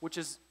you, which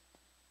is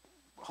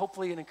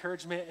hopefully an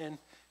encouragement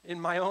in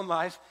my own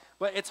life.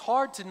 But it's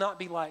hard to not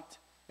be liked.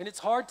 And it's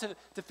hard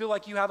to feel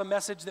like you have a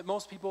message that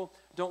most people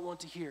don't want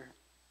to hear.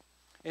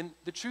 And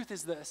the truth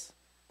is this,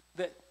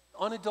 that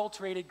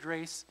unadulterated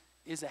grace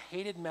is a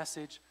hated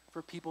message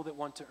for people that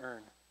want to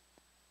earn.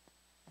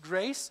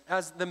 Grace,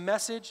 as the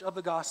message of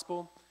the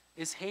gospel,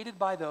 is hated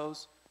by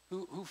those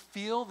who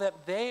feel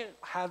that they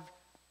have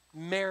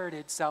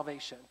merited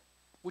salvation,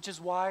 which is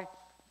why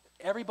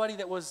everybody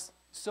that was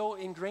so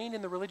ingrained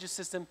in the religious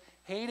system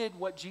hated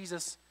what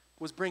Jesus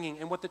was bringing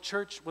and what the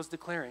church was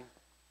declaring.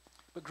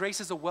 But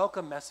grace is a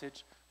welcome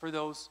message for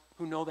those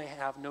who know they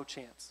have no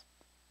chance.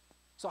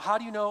 So how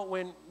do you know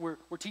when we're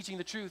teaching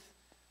the truth?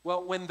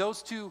 Well, when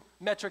those two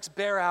metrics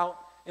bear out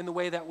in the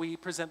way that we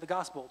present the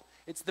gospel.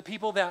 It's the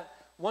people that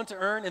want to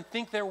earn and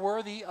think they're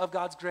worthy of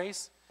God's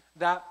grace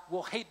that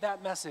will hate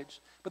that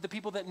message. But the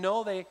people that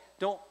know they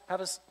don't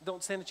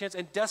stand a chance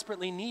and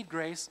desperately need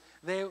grace,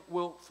 they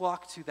will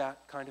flock to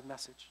that kind of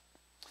message.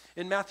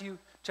 In Matthew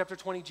chapter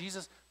 20,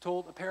 Jesus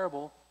told a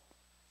parable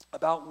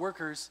about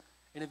workers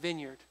in a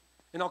vineyard.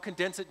 And I'll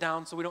condense it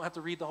down so we don't have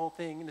to read the whole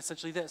thing. And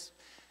essentially this,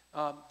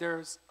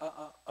 there's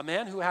a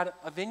man who had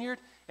a vineyard,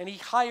 and he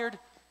hired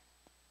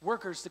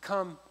workers to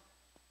come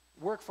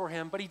work for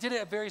him, but he did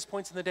it at various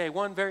points in the day.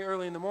 One very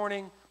early in the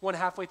morning, one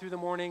halfway through the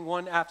morning,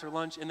 one after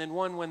lunch, and then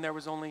one when there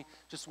was only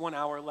just 1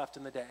 hour left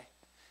in the day.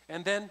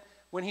 And then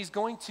when he's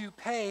going to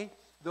pay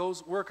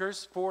those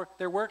workers for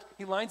their work,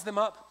 he lines them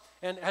up,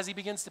 and as he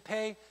begins to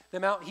pay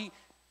them out, he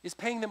is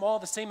paying them all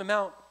the same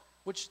amount,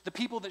 which the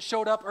people that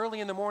showed up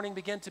early in the morning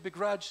began to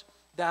begrudge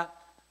that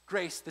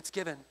grace that's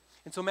given.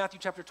 And so Matthew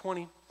chapter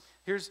 20,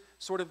 here's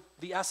sort of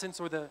the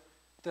essence or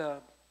the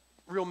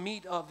real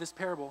meat of this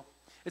parable.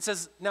 It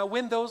says, now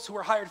when those who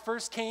were hired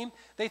first came,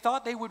 they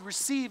thought they would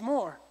receive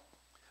more.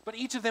 But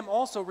each of them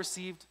also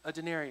received a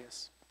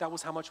denarius. That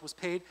was how much was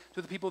paid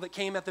to the people that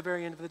came at the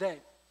very end of the day.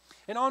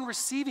 And on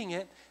receiving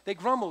it, they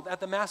grumbled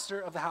at the master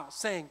of the house,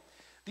 saying,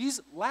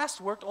 these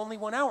last worked only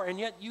 1 hour, and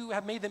yet you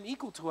have made them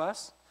equal to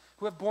us,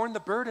 who have borne the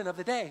burden of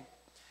the day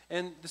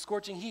and the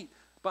scorching heat.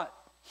 But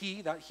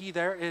that he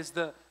there is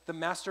the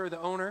master, the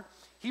owner.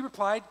 He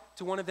replied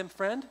to one of them,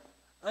 friend,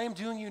 I am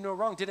doing you no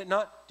wrong.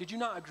 Did you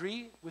not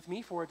agree with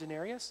me for a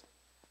denarius?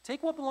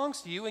 Take what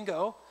belongs to you and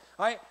go.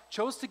 I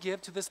chose to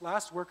give to this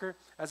last worker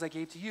as I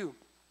gave to you.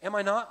 Am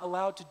I not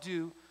allowed to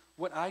do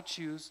what I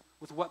choose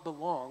with what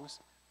belongs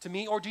to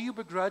me, or do you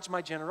begrudge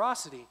my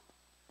generosity?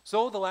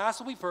 So the last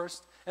will be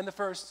first, and the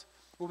first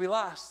will be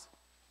last.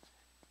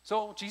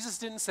 So Jesus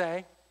didn't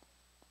say,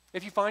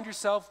 if you find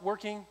yourself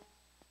working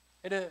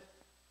in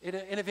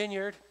a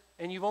vineyard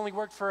and you've only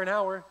worked for an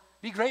hour,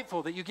 be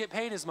grateful that you get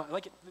paid as much.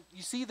 Like,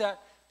 you see that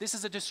this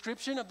is a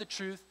description of the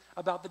truth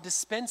about the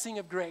dispensing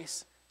of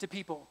grace to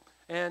people.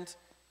 And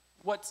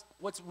what's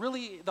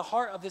really the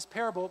heart of this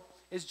parable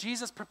is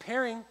Jesus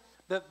preparing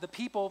the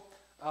people,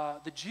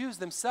 the Jews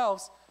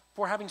themselves,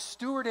 for having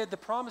stewarded the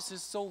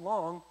promises so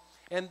long,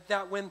 and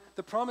that when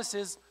the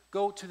promises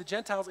go to the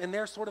Gentiles and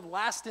they're sort of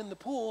last in the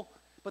pool,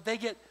 but they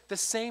get the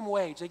same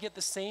wage, they get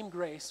the same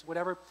grace,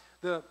 whatever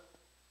the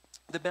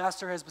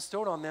master has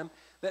bestowed on them,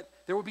 that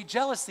there will be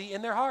jealousy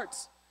in their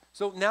hearts.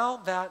 So now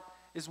that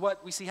is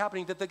what we see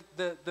happening, that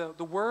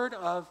the word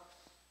of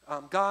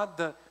God,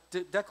 the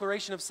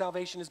declaration of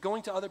salvation is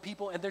going to other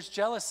people, and there's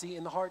jealousy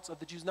in the hearts of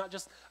the Jews, not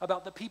just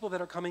about the people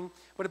that are coming,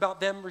 but about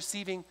them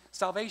receiving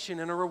salvation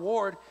and a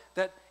reward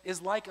that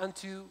is like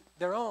unto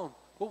their own.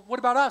 Well, what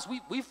about us?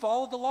 We've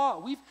followed the law.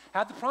 We've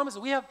had the promises.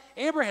 We have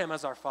Abraham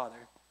as our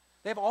father.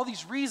 They have all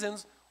these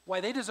reasons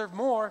why they deserve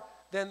more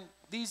than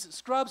these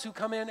scrubs who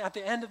come in at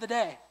the end of the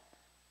day.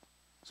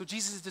 So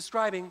Jesus is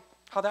describing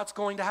how that's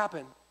going to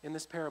happen in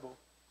this parable.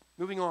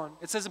 Moving on.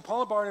 It says, and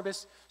Paul and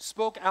Barnabas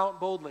spoke out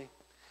boldly,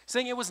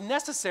 saying it was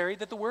necessary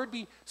that the word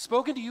be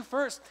spoken to you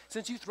first,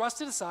 since you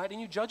thrust it aside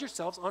and you judge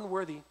yourselves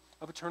unworthy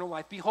of eternal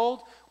life.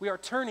 Behold, we are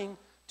turning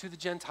to the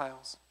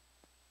Gentiles.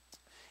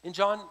 In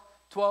John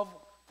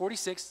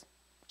 12:46,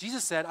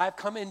 Jesus said, I have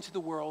come into the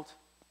world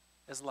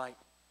as light,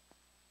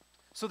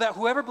 so that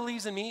whoever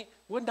believes in me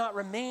would not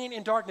remain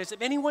in darkness.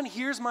 If anyone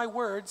hears my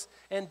words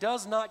and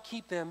does not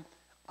keep them,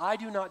 I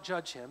do not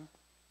judge him.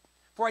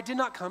 For I did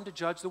not come to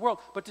judge the world,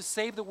 but to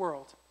save the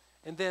world.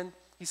 And then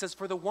he says,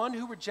 for the one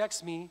who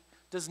rejects me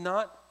does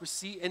not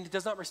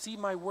receive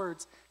my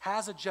words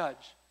has a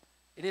judge.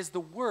 It is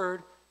the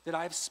word that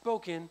I have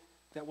spoken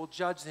that will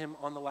judge him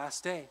on the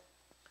last day.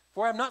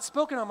 For I have not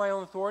spoken on my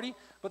own authority,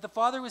 but the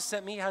Father who has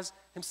sent me has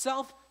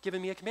himself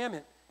given me a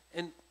commandment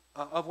and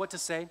of what to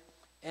say.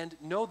 And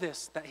know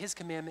this, that his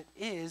commandment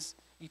is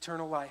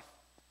eternal life.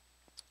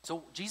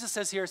 So Jesus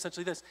says here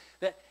essentially this,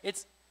 that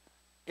it's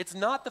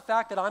not the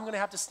fact that I'm going to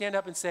have to stand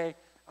up and say,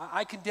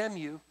 I condemn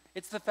you.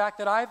 It's the fact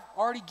that I've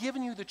already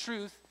given you the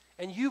truth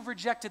and you've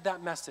rejected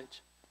that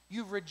message.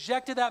 You've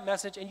rejected that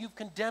message and you've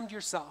condemned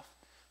yourself.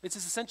 This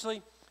is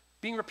essentially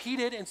being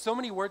repeated in so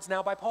many words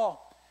now by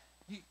Paul.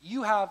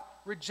 You have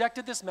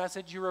rejected this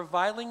message, you're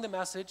reviling the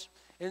message,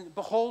 and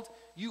behold,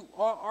 you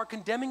are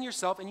condemning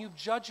yourself and you've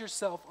judged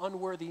yourself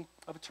unworthy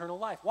of eternal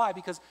life. Why?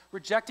 Because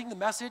rejecting the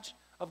message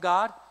of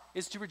God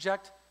is to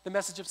reject the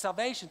message of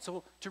salvation.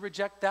 So to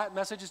reject that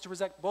message is to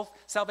reject both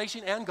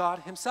salvation and God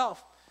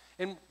himself.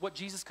 And what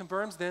Jesus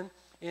confirms then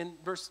in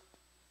verse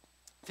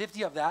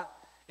 50 of that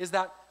is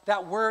that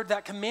word,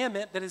 that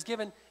commandment that is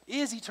given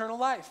is eternal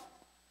life.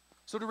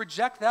 So to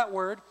reject that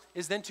word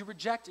is then to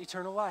reject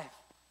eternal life.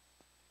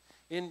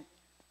 In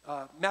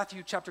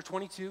Matthew chapter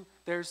 22,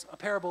 there's a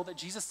parable that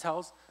Jesus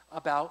tells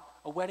about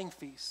a wedding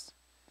feast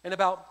and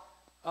about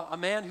a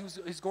man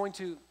who's going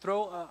to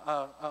throw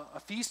a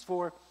feast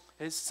for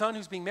his son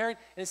who's being married.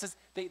 And it says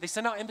they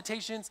send out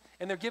invitations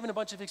and they're given a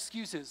bunch of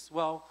excuses.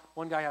 Well,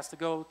 one guy has to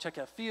go check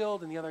a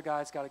field and the other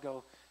guy's got to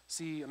go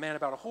see a man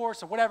about a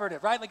horse or whatever it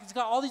is, right? Like, he's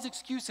got all these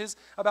excuses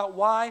about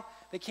why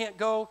they can't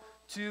go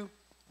to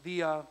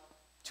the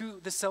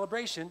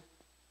celebration.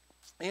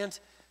 And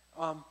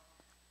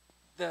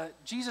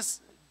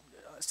Jesus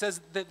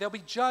says that they'll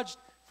be judged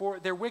for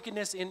their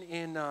wickedness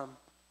in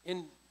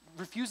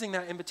refusing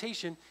that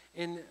invitation.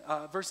 In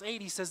verse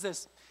 8, he says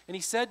this, and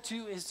he said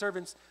to his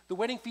servants, the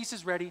wedding feast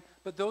is ready,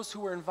 but those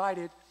who were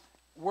invited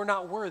were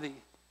not worthy.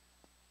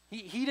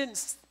 He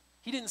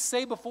didn't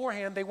say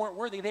beforehand they weren't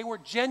worthy. They were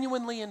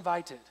genuinely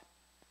invited.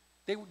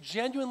 They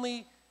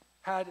genuinely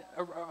had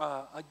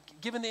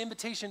given the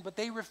invitation, but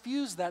they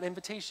refused that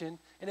invitation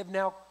and have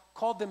now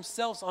called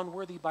themselves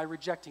unworthy by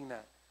rejecting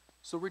that.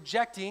 So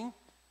rejecting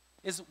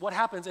is what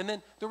happens. And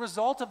then the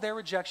result of their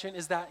rejection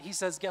is that he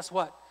says, guess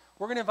what?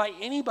 We're going to invite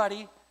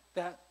anybody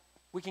that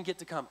we can get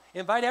to come.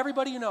 Invite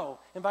everybody you know.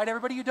 Invite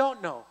everybody you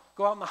don't know.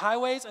 Go out in the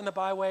highways and the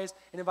byways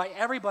and invite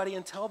everybody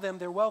and tell them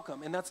they're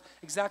welcome. And that's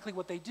exactly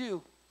what they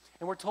do.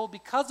 And we're told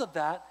because of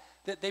that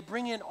they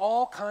bring in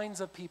all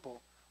kinds of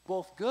people,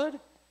 both good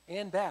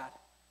and bad.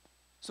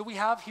 So we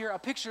have here a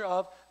picture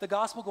of the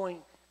gospel going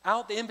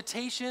out, the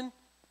invitation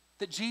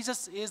that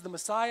Jesus is the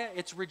Messiah.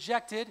 It's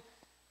rejected.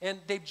 And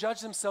they've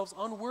judged themselves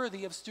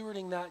unworthy of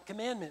stewarding that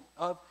commandment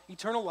of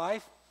eternal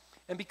life.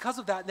 And because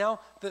of that, now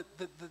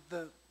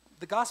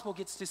the gospel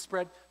gets to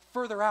spread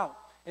further out.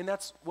 And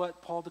that's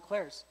what Paul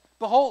declares.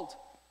 Behold,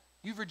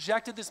 You've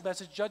rejected this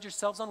message, judge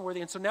yourselves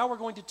unworthy. And so now we're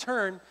going to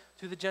turn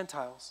to the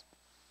Gentiles.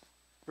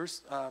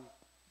 Verse,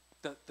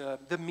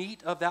 the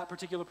meat of that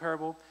particular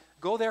parable,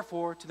 go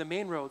therefore to the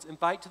main roads,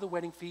 invite to the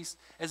wedding feast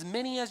as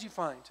many as you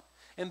find.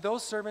 And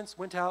those servants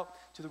went out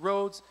to the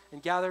roads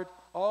and gathered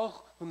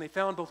all whom they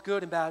found, both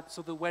good and bad,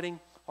 so the wedding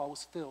hall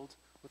was filled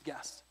with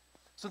guests.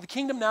 So the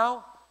kingdom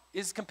now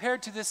is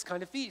compared to this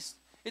kind of feast.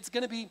 It's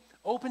going to be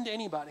open to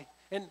anybody.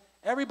 And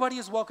everybody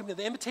is welcome.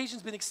 The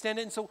invitation's been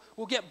extended, and so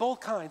we'll get both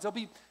kinds. There'll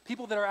be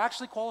people that are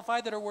actually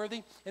qualified, that are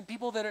worthy, and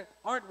people that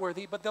aren't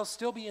worthy, but they'll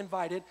still be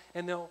invited,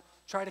 and they'll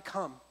try to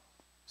come.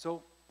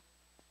 So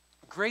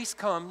grace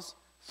comes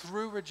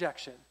through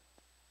rejection.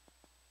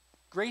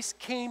 Grace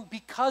came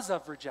because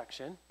of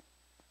rejection.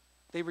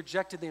 They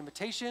rejected the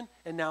invitation,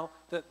 and now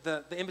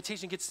the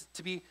invitation gets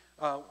to be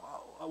a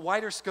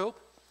wider scope.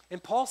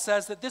 And Paul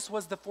says that this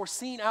was the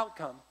foreseen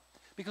outcome.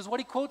 Because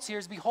what he quotes here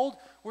is, behold,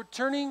 we're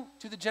turning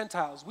to the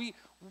Gentiles.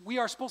 We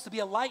are supposed to be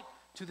a light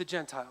to the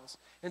Gentiles.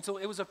 And so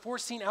it was a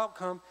foreseen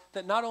outcome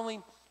that not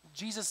only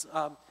Jesus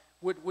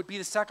would be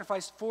the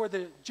sacrifice for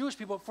the Jewish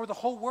people, but for the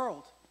whole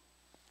world.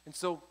 And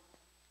so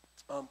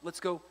let's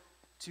go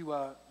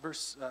to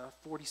verse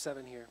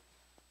 47 here.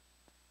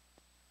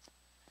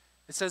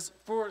 It says,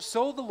 for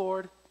so the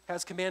Lord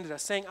has commanded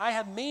us, saying, I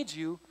have made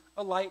you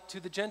a light to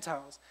the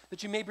Gentiles,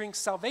 that you may bring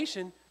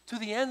salvation to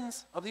the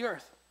ends of the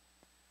earth.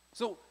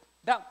 So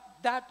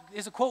that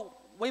is a quote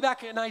way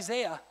back in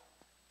Isaiah,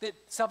 that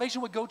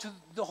salvation would go to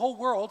the whole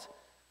world,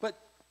 but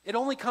it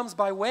only comes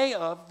by way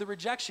of the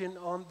rejection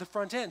on the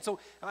front end. So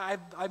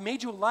I've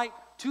made you a light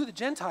to the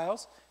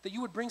Gentiles, that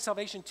you would bring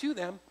salvation to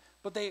them,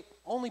 but they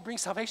only bring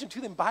salvation to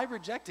them by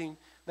rejecting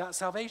that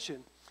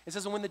salvation. It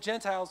says, and when the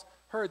Gentiles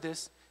heard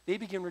this, they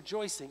began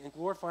rejoicing and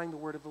glorifying the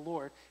word of the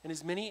Lord, and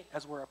as many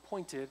as were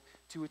appointed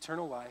to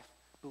eternal life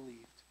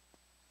believed.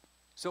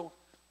 So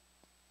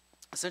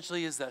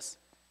essentially is this.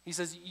 He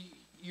says,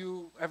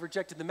 you have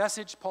rejected the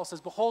message. Paul says,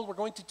 behold, we're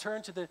going to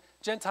turn to the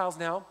Gentiles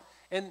now.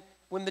 And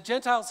when the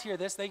Gentiles hear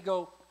this, they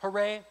go,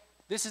 hooray,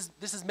 this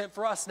is meant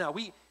for us now.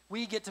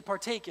 We get to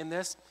partake in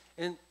this.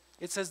 And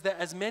it says that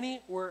as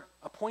many were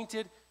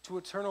appointed to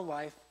eternal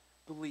life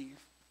believe.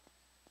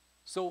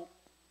 So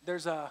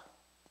there's a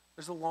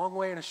long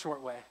way and a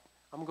short way.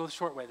 I'm going to go the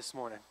short way this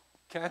morning,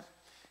 okay?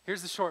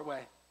 Here's the short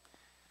way.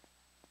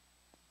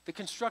 The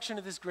construction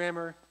of this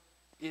grammar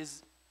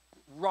is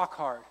rock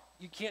hard.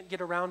 You can't get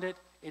around it.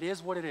 It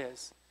is what it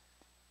is.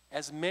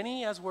 As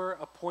many as were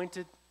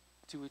appointed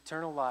to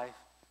eternal life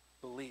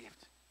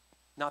believed,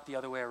 not the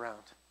other way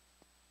around.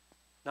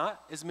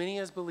 Not as many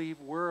as believe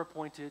were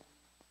appointed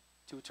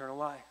to eternal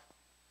life.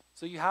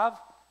 So you have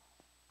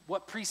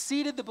what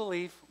preceded the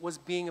belief was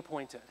being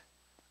appointed.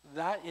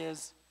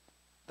 That's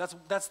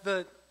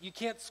the, you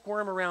can't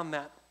squirm around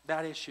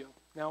that issue.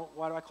 Now,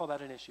 why do I call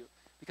that an issue?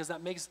 Because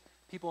that makes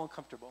people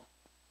uncomfortable.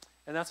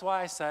 And that's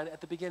why I said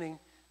at the beginning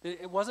that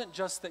it wasn't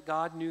just that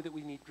God knew that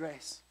we need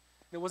grace.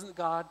 It wasn't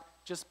God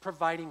just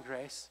providing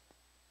grace.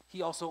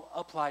 He also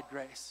applied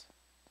grace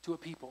to a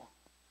people.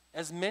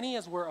 As many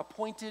as were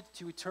appointed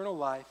to eternal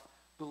life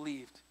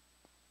believed.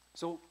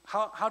 So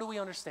how do we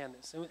understand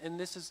this? And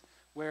this is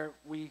where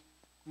we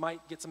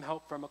might get some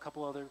help from a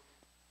couple other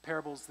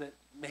parables that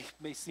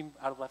may seem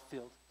out of left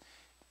field.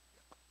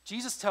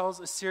 Jesus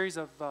tells a series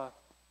of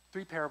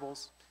 3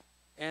 parables,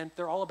 and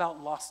they're all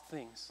about lost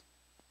things,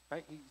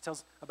 right? He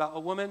tells about a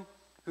woman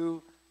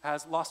who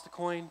has lost a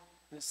coin,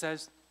 and it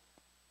says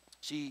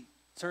she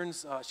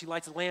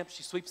lights a lamp,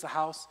 she sweeps the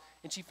house,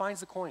 and she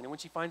finds the coin. And when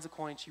she finds the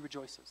coin, she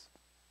rejoices.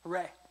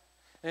 Hooray.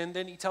 And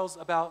then he tells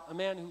about a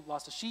man who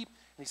lost a sheep,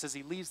 and he says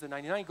he leaves the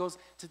 99, he goes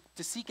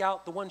to seek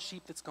out the one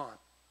sheep that's gone.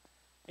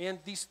 And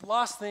these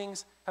lost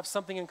things have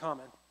something in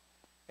common.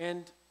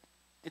 And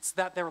it's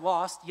that they're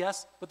lost,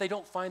 yes, but they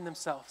don't find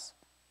themselves.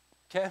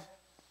 Okay?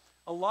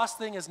 A lost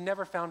thing has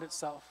never found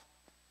itself,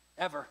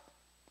 ever.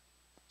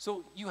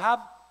 So you have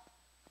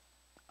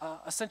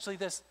essentially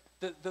this.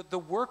 The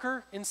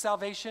worker in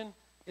salvation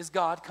is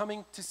God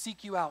coming to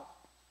seek you out.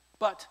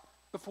 But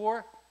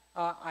before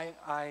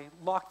I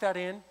lock that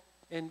in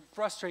and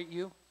frustrate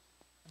you,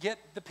 get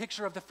the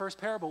picture of the first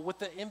parable with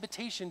the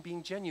invitation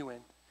being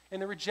genuine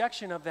and the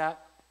rejection of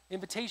that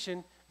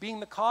invitation being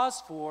the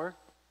cause for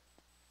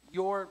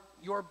your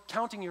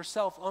counting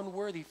yourself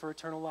unworthy for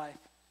eternal life.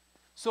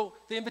 So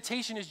the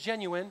invitation is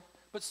genuine,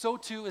 but so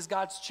too is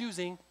God's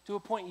choosing to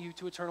appoint you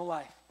to eternal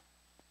life.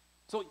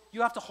 So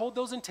you have to hold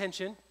those in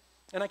tension,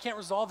 and I can't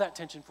resolve that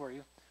tension for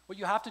you. What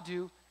you have to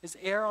do is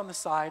err on the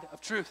side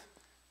of truth,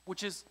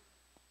 which is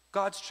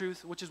God's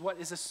truth, which is what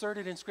is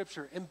asserted in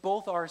Scripture, and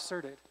both are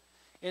asserted.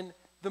 And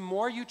the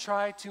more you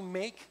try to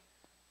make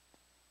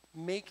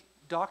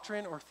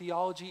doctrine or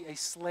theology a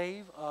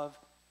slave of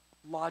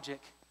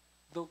logic,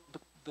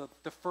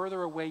 the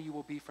further away you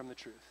will be from the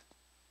truth.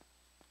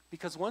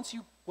 Because once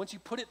you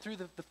put it through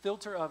the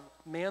filter of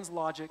man's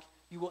logic,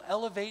 you will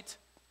elevate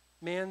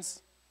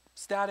man's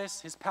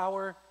status, his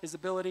power, his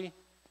ability,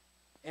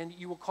 and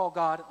you will call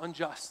God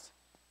unjust.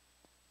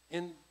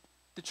 And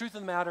the truth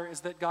of the matter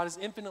is that God is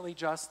infinitely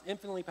just,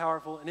 infinitely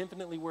powerful, and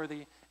infinitely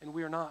worthy, and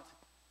we are not.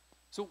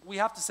 So we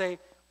have to say,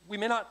 we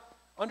may not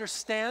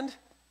understand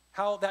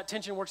how that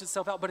tension works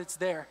itself out, but it's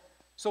there.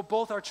 So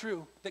both are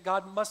true, that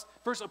God must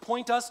first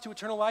appoint us to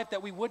eternal life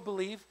that we would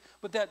believe,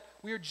 but that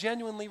we are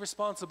genuinely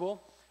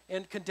responsible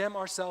and condemn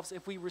ourselves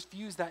if we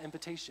refuse that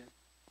invitation.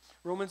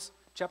 Romans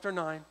chapter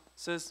 9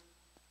 says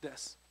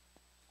this: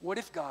 what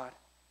if God,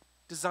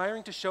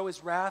 desiring to show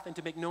his wrath and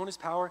to make known his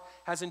power,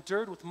 has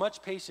endured with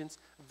much patience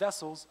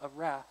vessels of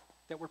wrath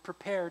that were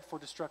prepared for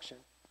destruction?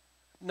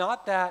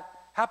 Not that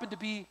happened to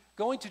be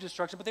going to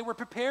destruction, but they were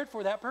prepared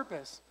for that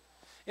purpose,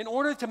 in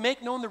order to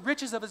make known the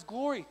riches of his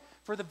glory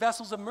for the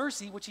vessels of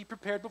mercy which he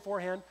prepared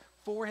beforehand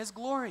for his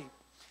glory.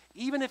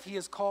 Even if he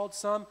has called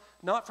some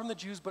not from the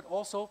Jews, but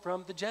also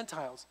from the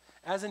Gentiles,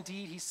 as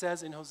indeed he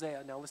says in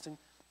Hosea. Now listen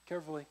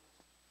carefully.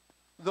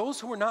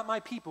 Those who are not my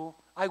people,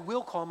 I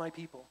will call my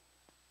people.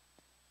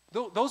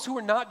 Those who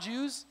are not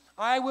Jews,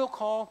 I will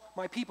call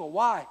my people.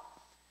 Why?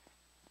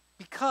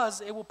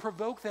 Because it will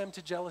provoke them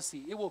to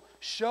jealousy. It will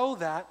show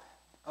that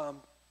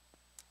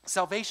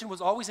salvation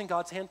was always in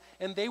God's hand,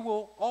 and they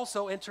will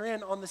also enter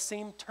in on the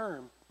same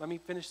term. Let me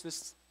finish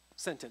this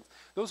sentence.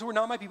 Those who are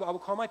not my people, I will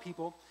call my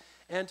people,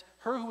 and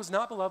her who was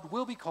not beloved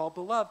will be called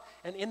beloved.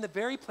 And in the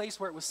very place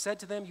where it was said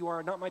to them, you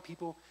are not my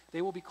people,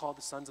 they will be called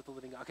the sons of the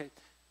living God. Okay,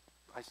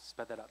 I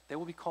sped that up. They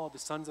will be called the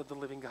sons of the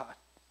living God.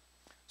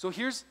 So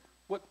here's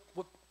what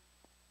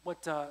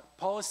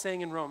Paul is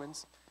saying in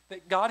Romans,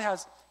 that God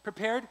has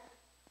prepared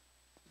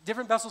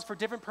different vessels for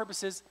different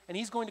purposes, and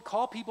he's going to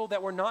call people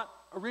that were not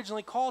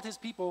originally called his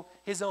people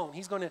his own.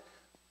 He's going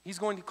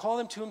to call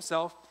them to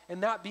himself,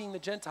 and that being the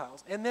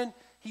Gentiles. And then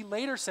he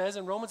later says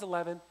in Romans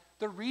 11,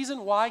 the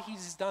reason why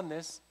he's done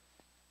this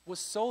was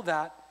so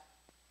that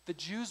the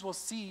Jews will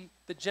see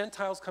the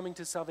Gentiles coming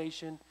to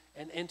salvation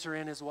and enter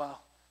in as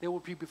well. They will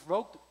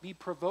be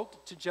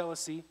provoked to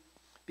jealousy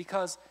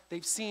because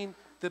they've seen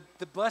the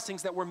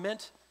blessings that were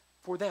meant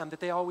for them, that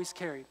they always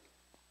carried.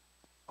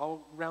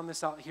 I'll round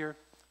this out here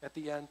at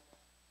the end.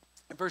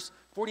 In verse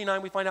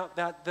 49, we find out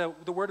that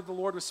the word of the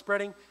Lord was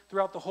spreading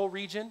throughout the whole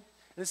region.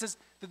 And it says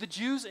that the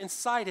Jews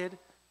incited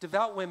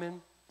devout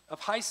women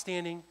of high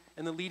standing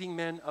and the leading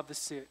men of the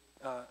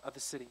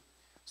city.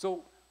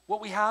 So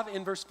what we have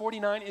in verse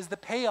 49 is the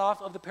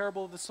payoff of the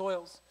parable of the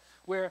soils,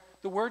 where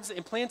the word's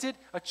implanted,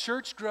 a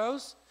church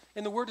grows,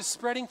 and the word is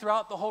spreading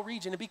throughout the whole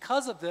region. And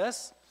because of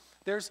this,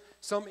 there's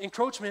some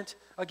encroachment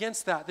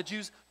against that. The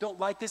Jews don't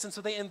like this, and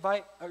so they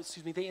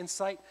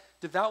incite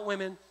devout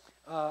women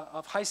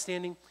of high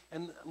standing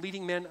and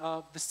leading men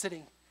of the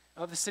city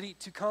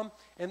to come,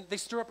 and they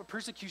stir up a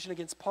persecution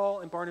against Paul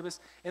and Barnabas,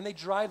 and they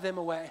drive them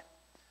away.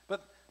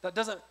 But that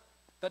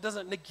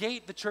doesn't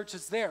negate the church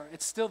that's there.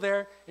 It's still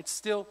there. It's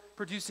still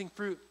producing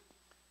fruit.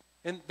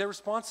 And their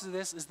response to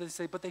this is they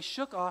say, but they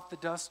shook off the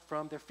dust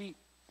from their feet.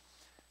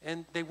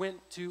 And they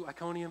went to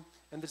Iconium,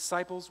 and the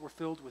disciples were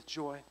filled with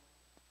joy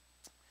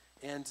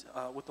and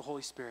with the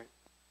Holy Spirit.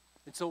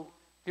 And so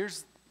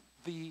here's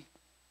the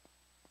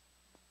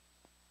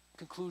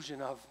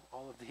conclusion of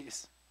all of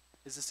these,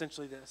 is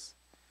essentially this.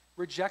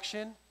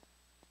 Rejection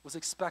was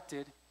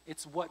expected.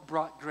 It's what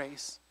brought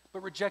grace.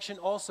 But rejection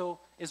also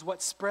is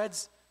what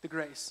spreads the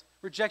grace.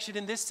 Rejection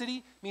in this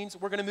city means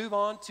we're going to move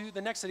on to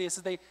the next city. It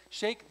says they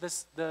shake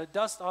the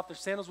dust off their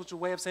sandals, which is a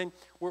way of saying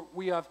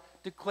we have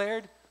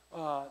declared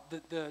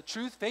the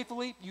truth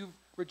faithfully. You've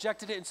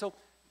rejected it, and so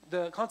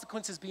the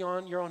consequences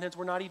beyond your own hands.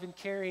 We're not even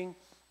carrying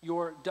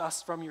your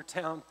dust from your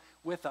town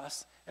with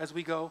us as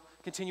we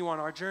continue on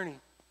our journey.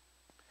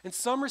 And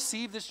some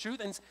receive this truth,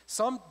 and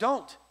some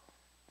don't.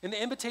 And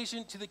the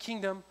invitation to the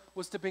kingdom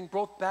was to bring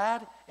both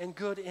bad and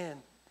good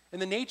in.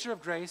 And the nature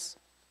of grace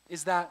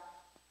is that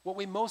what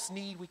we most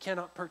need, we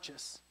cannot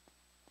purchase.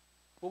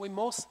 What we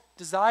most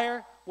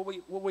desire, what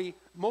we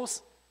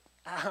most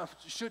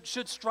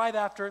should strive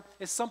after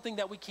is something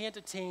that we can't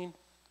attain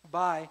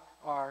by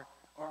our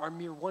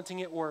mere wanting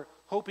it or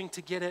hoping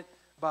to get it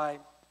by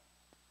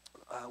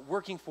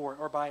working for it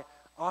or by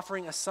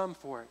offering a sum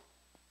for it.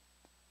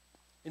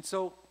 And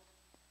so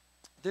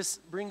this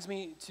brings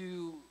me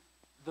to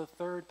the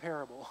third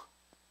parable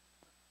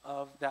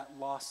of that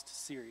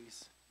lost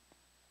series.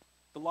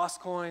 The lost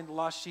coin, the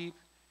lost sheep,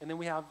 and then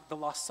we have the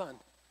lost son.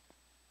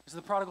 This is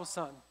the prodigal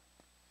son.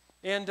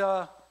 And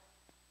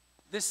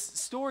this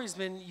story has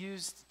been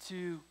used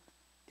to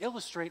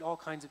illustrate all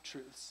kinds of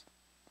truths.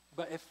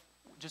 But if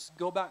just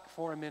go back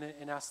for a minute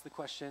and ask the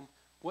question,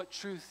 what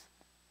truth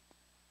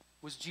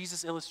was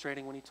Jesus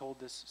illustrating when he told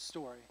this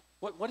story?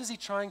 What is he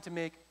trying to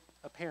make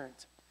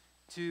apparent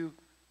to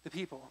the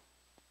people?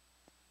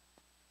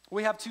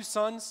 We have two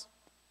sons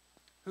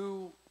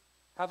who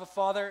have a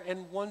father,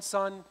 and one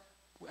son,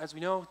 as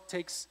we know,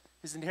 takes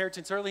his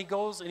inheritance early. He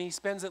goes and he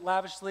spends it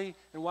lavishly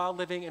and wild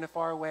living in a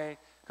faraway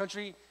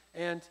country.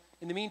 And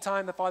in the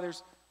meantime, the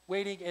father's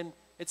waiting. And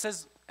it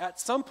says at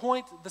some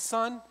point, the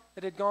son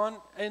that had gone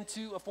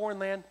into a foreign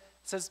land,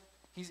 it says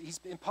he's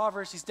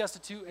impoverished, he's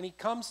destitute, and he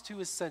comes to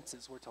his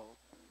senses, we're told.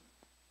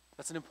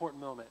 That's an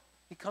important moment.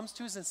 He comes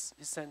to his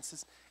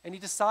senses, and he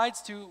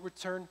decides to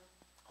return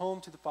home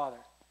to the father.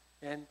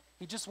 And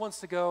he just wants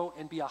to go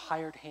and be a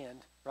hired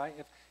hand, right?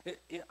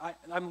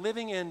 I'm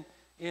living in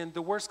in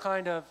the worst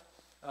kind of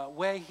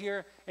way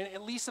here. And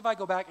at least if I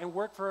go back and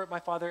work for my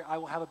father, I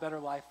will have a better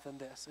life than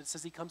this. It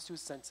says he comes to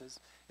his senses,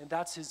 and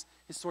that's his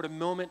sort of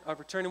moment of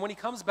return. And when he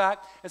comes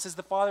back, it says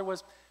the father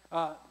was,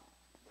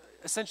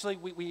 essentially,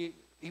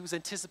 he was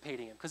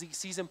anticipating him because he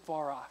sees him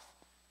far off,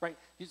 right?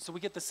 So we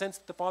get the sense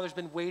that the father's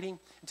been waiting,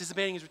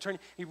 anticipating his return.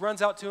 He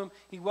runs out to him.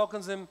 He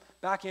welcomes him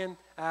back in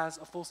as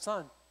a full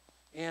son.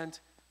 And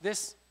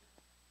this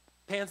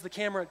pans the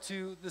camera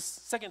to the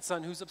second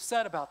son who's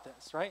upset about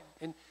this, right?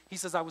 And he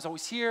says, I was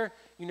always here.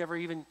 You never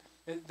even,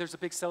 there's a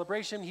big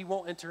celebration. He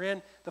won't enter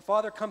in. The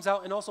father comes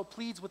out and also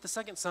pleads with the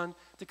second son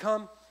to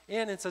come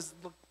in and says,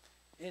 look,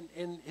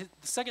 the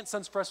second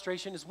son's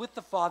frustration is with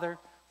the father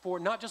for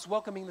not just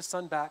welcoming the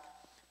son back,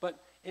 but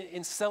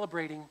in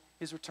celebrating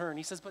his return.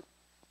 He says, but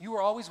you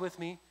were always with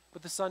me,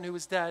 but the son who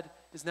was dead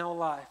is now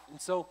alive.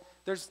 And so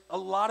there's a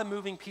lot of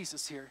moving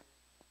pieces here.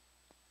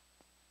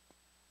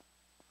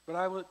 But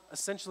I would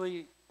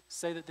essentially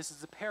say that this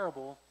is a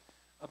parable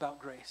about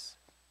grace.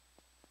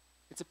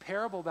 It's a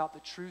parable about the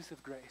truth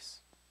of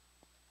grace.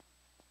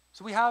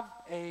 So we have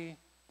a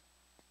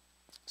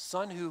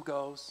son who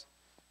goes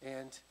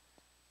and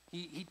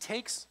he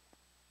takes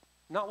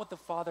not what the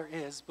father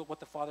is, but what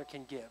the father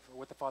can give or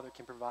what the father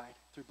can provide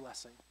through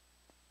blessing.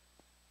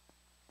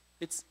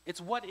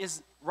 It's what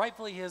is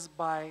rightfully his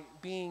by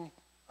being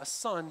a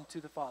son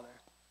to the father.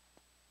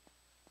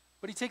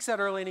 But he takes that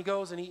early and he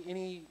goes and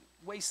he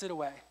wastes it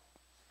away.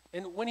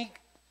 And when he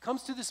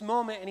comes to this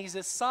moment and he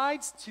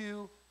decides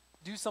to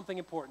do something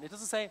important, it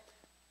doesn't say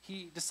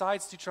he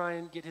decides to try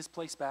and get his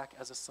place back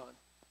as a son.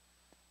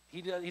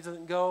 He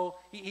doesn't go,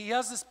 he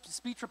has this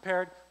speech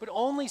prepared, but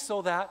only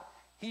so that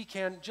he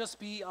can just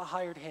be a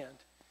hired hand.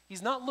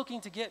 He's not looking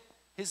to get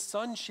his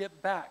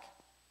sonship back.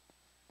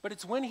 But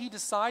it's when he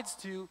decides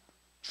to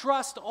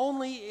trust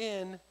only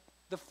in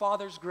the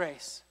Father's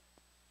grace.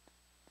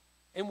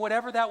 And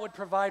whatever that would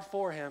provide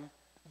for him,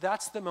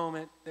 that's the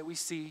moment that we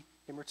see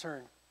him return.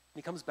 And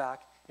he comes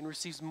back and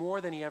receives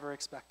more than he ever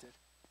expected.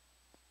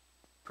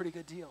 Pretty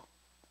good deal.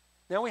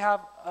 Now we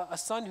have a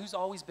son who's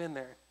always been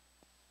there.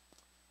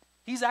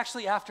 He's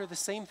actually after the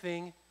same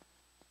thing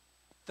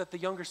that the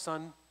younger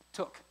son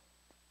took.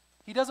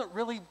 He doesn't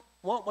really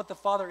want what the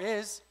father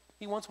is.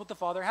 He wants what the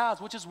father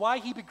has, which is why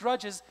he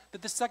begrudges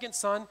that the second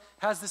son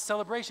has this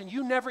celebration.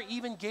 You never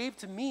even gave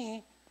to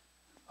me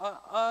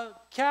a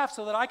calf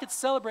so that I could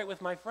celebrate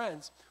with my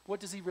friends. What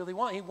does he really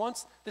want? He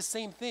wants the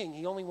same thing.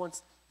 He only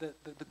wants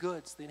the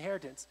goods, the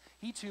inheritance.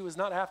 He too is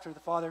not after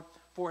the father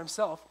for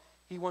himself.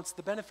 He wants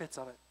the benefits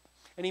of it.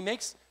 And he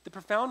makes the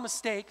profound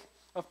mistake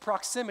of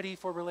proximity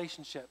for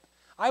relationship.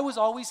 I was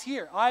always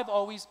here. I've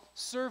always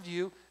served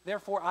you.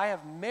 Therefore, I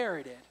have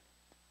merited.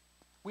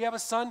 We have a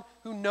son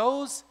who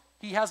knows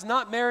he has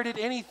not merited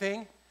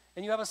anything,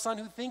 and you have a son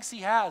who thinks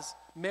he has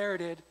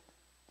merited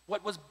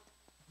what was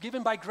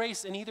given by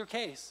grace in either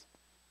case.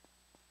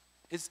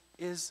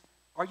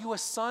 Are you a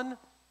son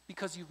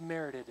because you've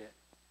merited it?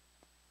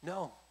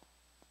 No.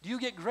 Do you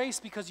get grace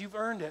because you've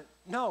earned it?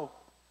 No.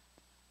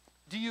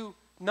 Do you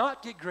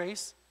not get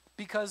grace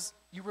because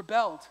you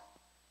rebelled?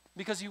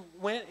 Because you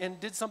went and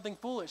did something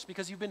foolish?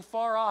 Because you've been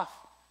far off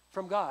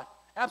from God?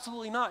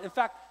 Absolutely not. In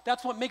fact,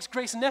 that's what makes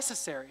grace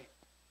necessary.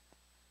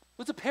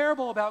 It's a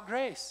parable about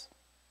grace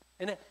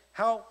and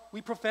how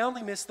we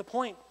profoundly miss the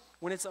point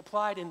when it's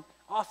applied and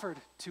offered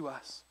to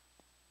us.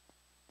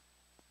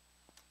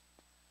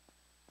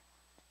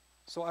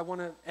 So I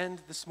want to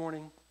end this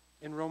morning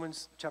in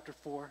Romans chapter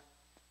 4.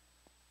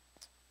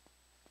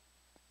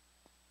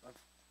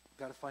 I've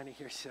got to find it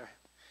here, sir.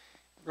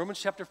 Romans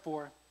chapter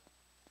 4,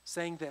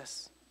 saying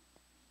this.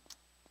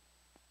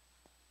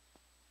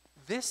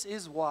 This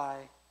is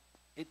why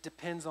it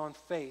depends on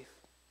faith,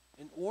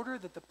 in order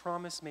that the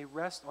promise may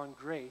rest on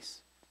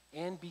grace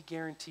and be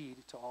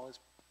guaranteed to all his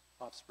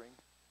offspring.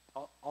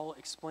 I'll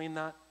explain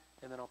that,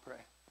 and then I'll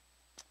pray.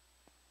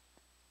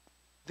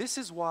 This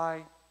is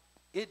why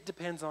it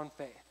depends on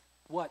faith.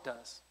 What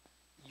does?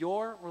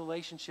 Your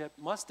relationship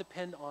must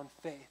depend on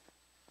faith,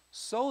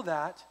 so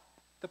that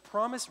the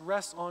promise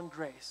rests on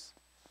grace.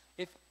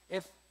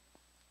 If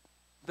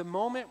the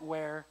moment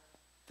where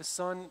the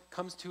son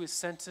comes to his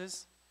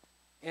senses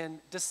and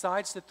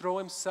decides to throw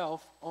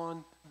himself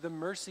on the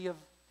mercy of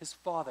his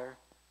father,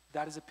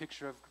 that is a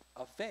picture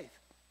of faith.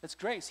 That's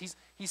grace.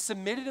 He's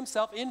submitted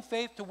himself in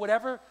faith to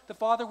whatever the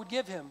father would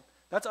give him.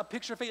 That's a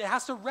picture of faith. It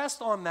has to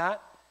rest on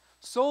that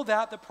so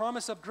that the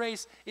promise of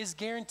grace is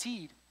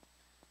guaranteed.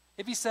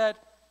 If he said,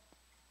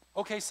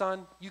 okay,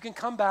 son, you can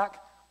come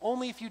back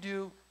only if you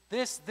do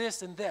this,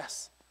 this, and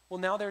this. Well,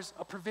 now there's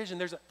a provision.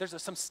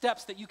 There's some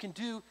steps that you can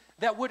do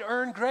that would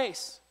earn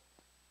grace,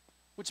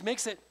 which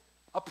makes it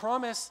a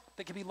promise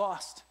that can be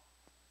lost.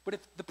 But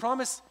if the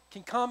promise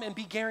can come and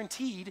be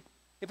guaranteed,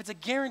 if it's a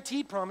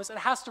guaranteed promise, it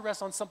has to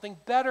rest on something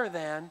better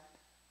than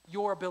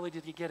your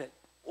ability to get it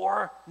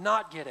or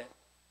not get it.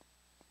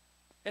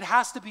 It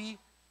has to be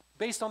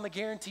based on the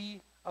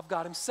guarantee of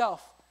God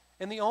himself.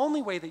 And the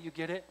only way that you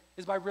get it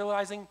is by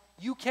realizing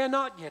you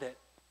cannot get it.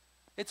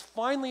 It's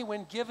finally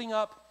when giving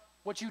up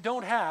what you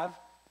don't have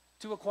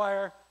to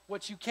acquire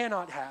what you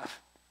cannot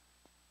have.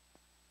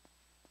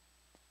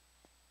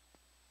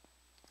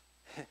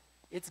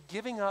 It's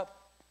giving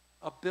up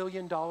 $1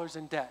 billion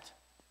in debt,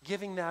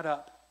 giving that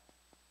up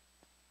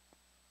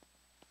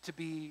to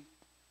be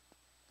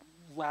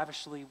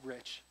lavishly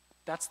rich.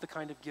 That's the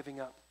kind of giving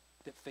up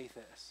that faith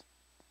is.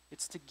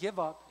 It's to give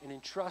up and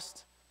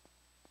entrust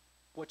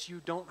what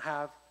you don't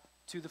have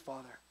to the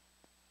Father,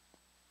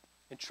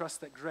 and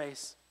trust that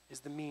grace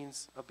is the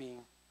means of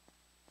being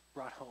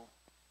brought home.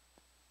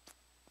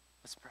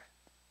 Let's pray.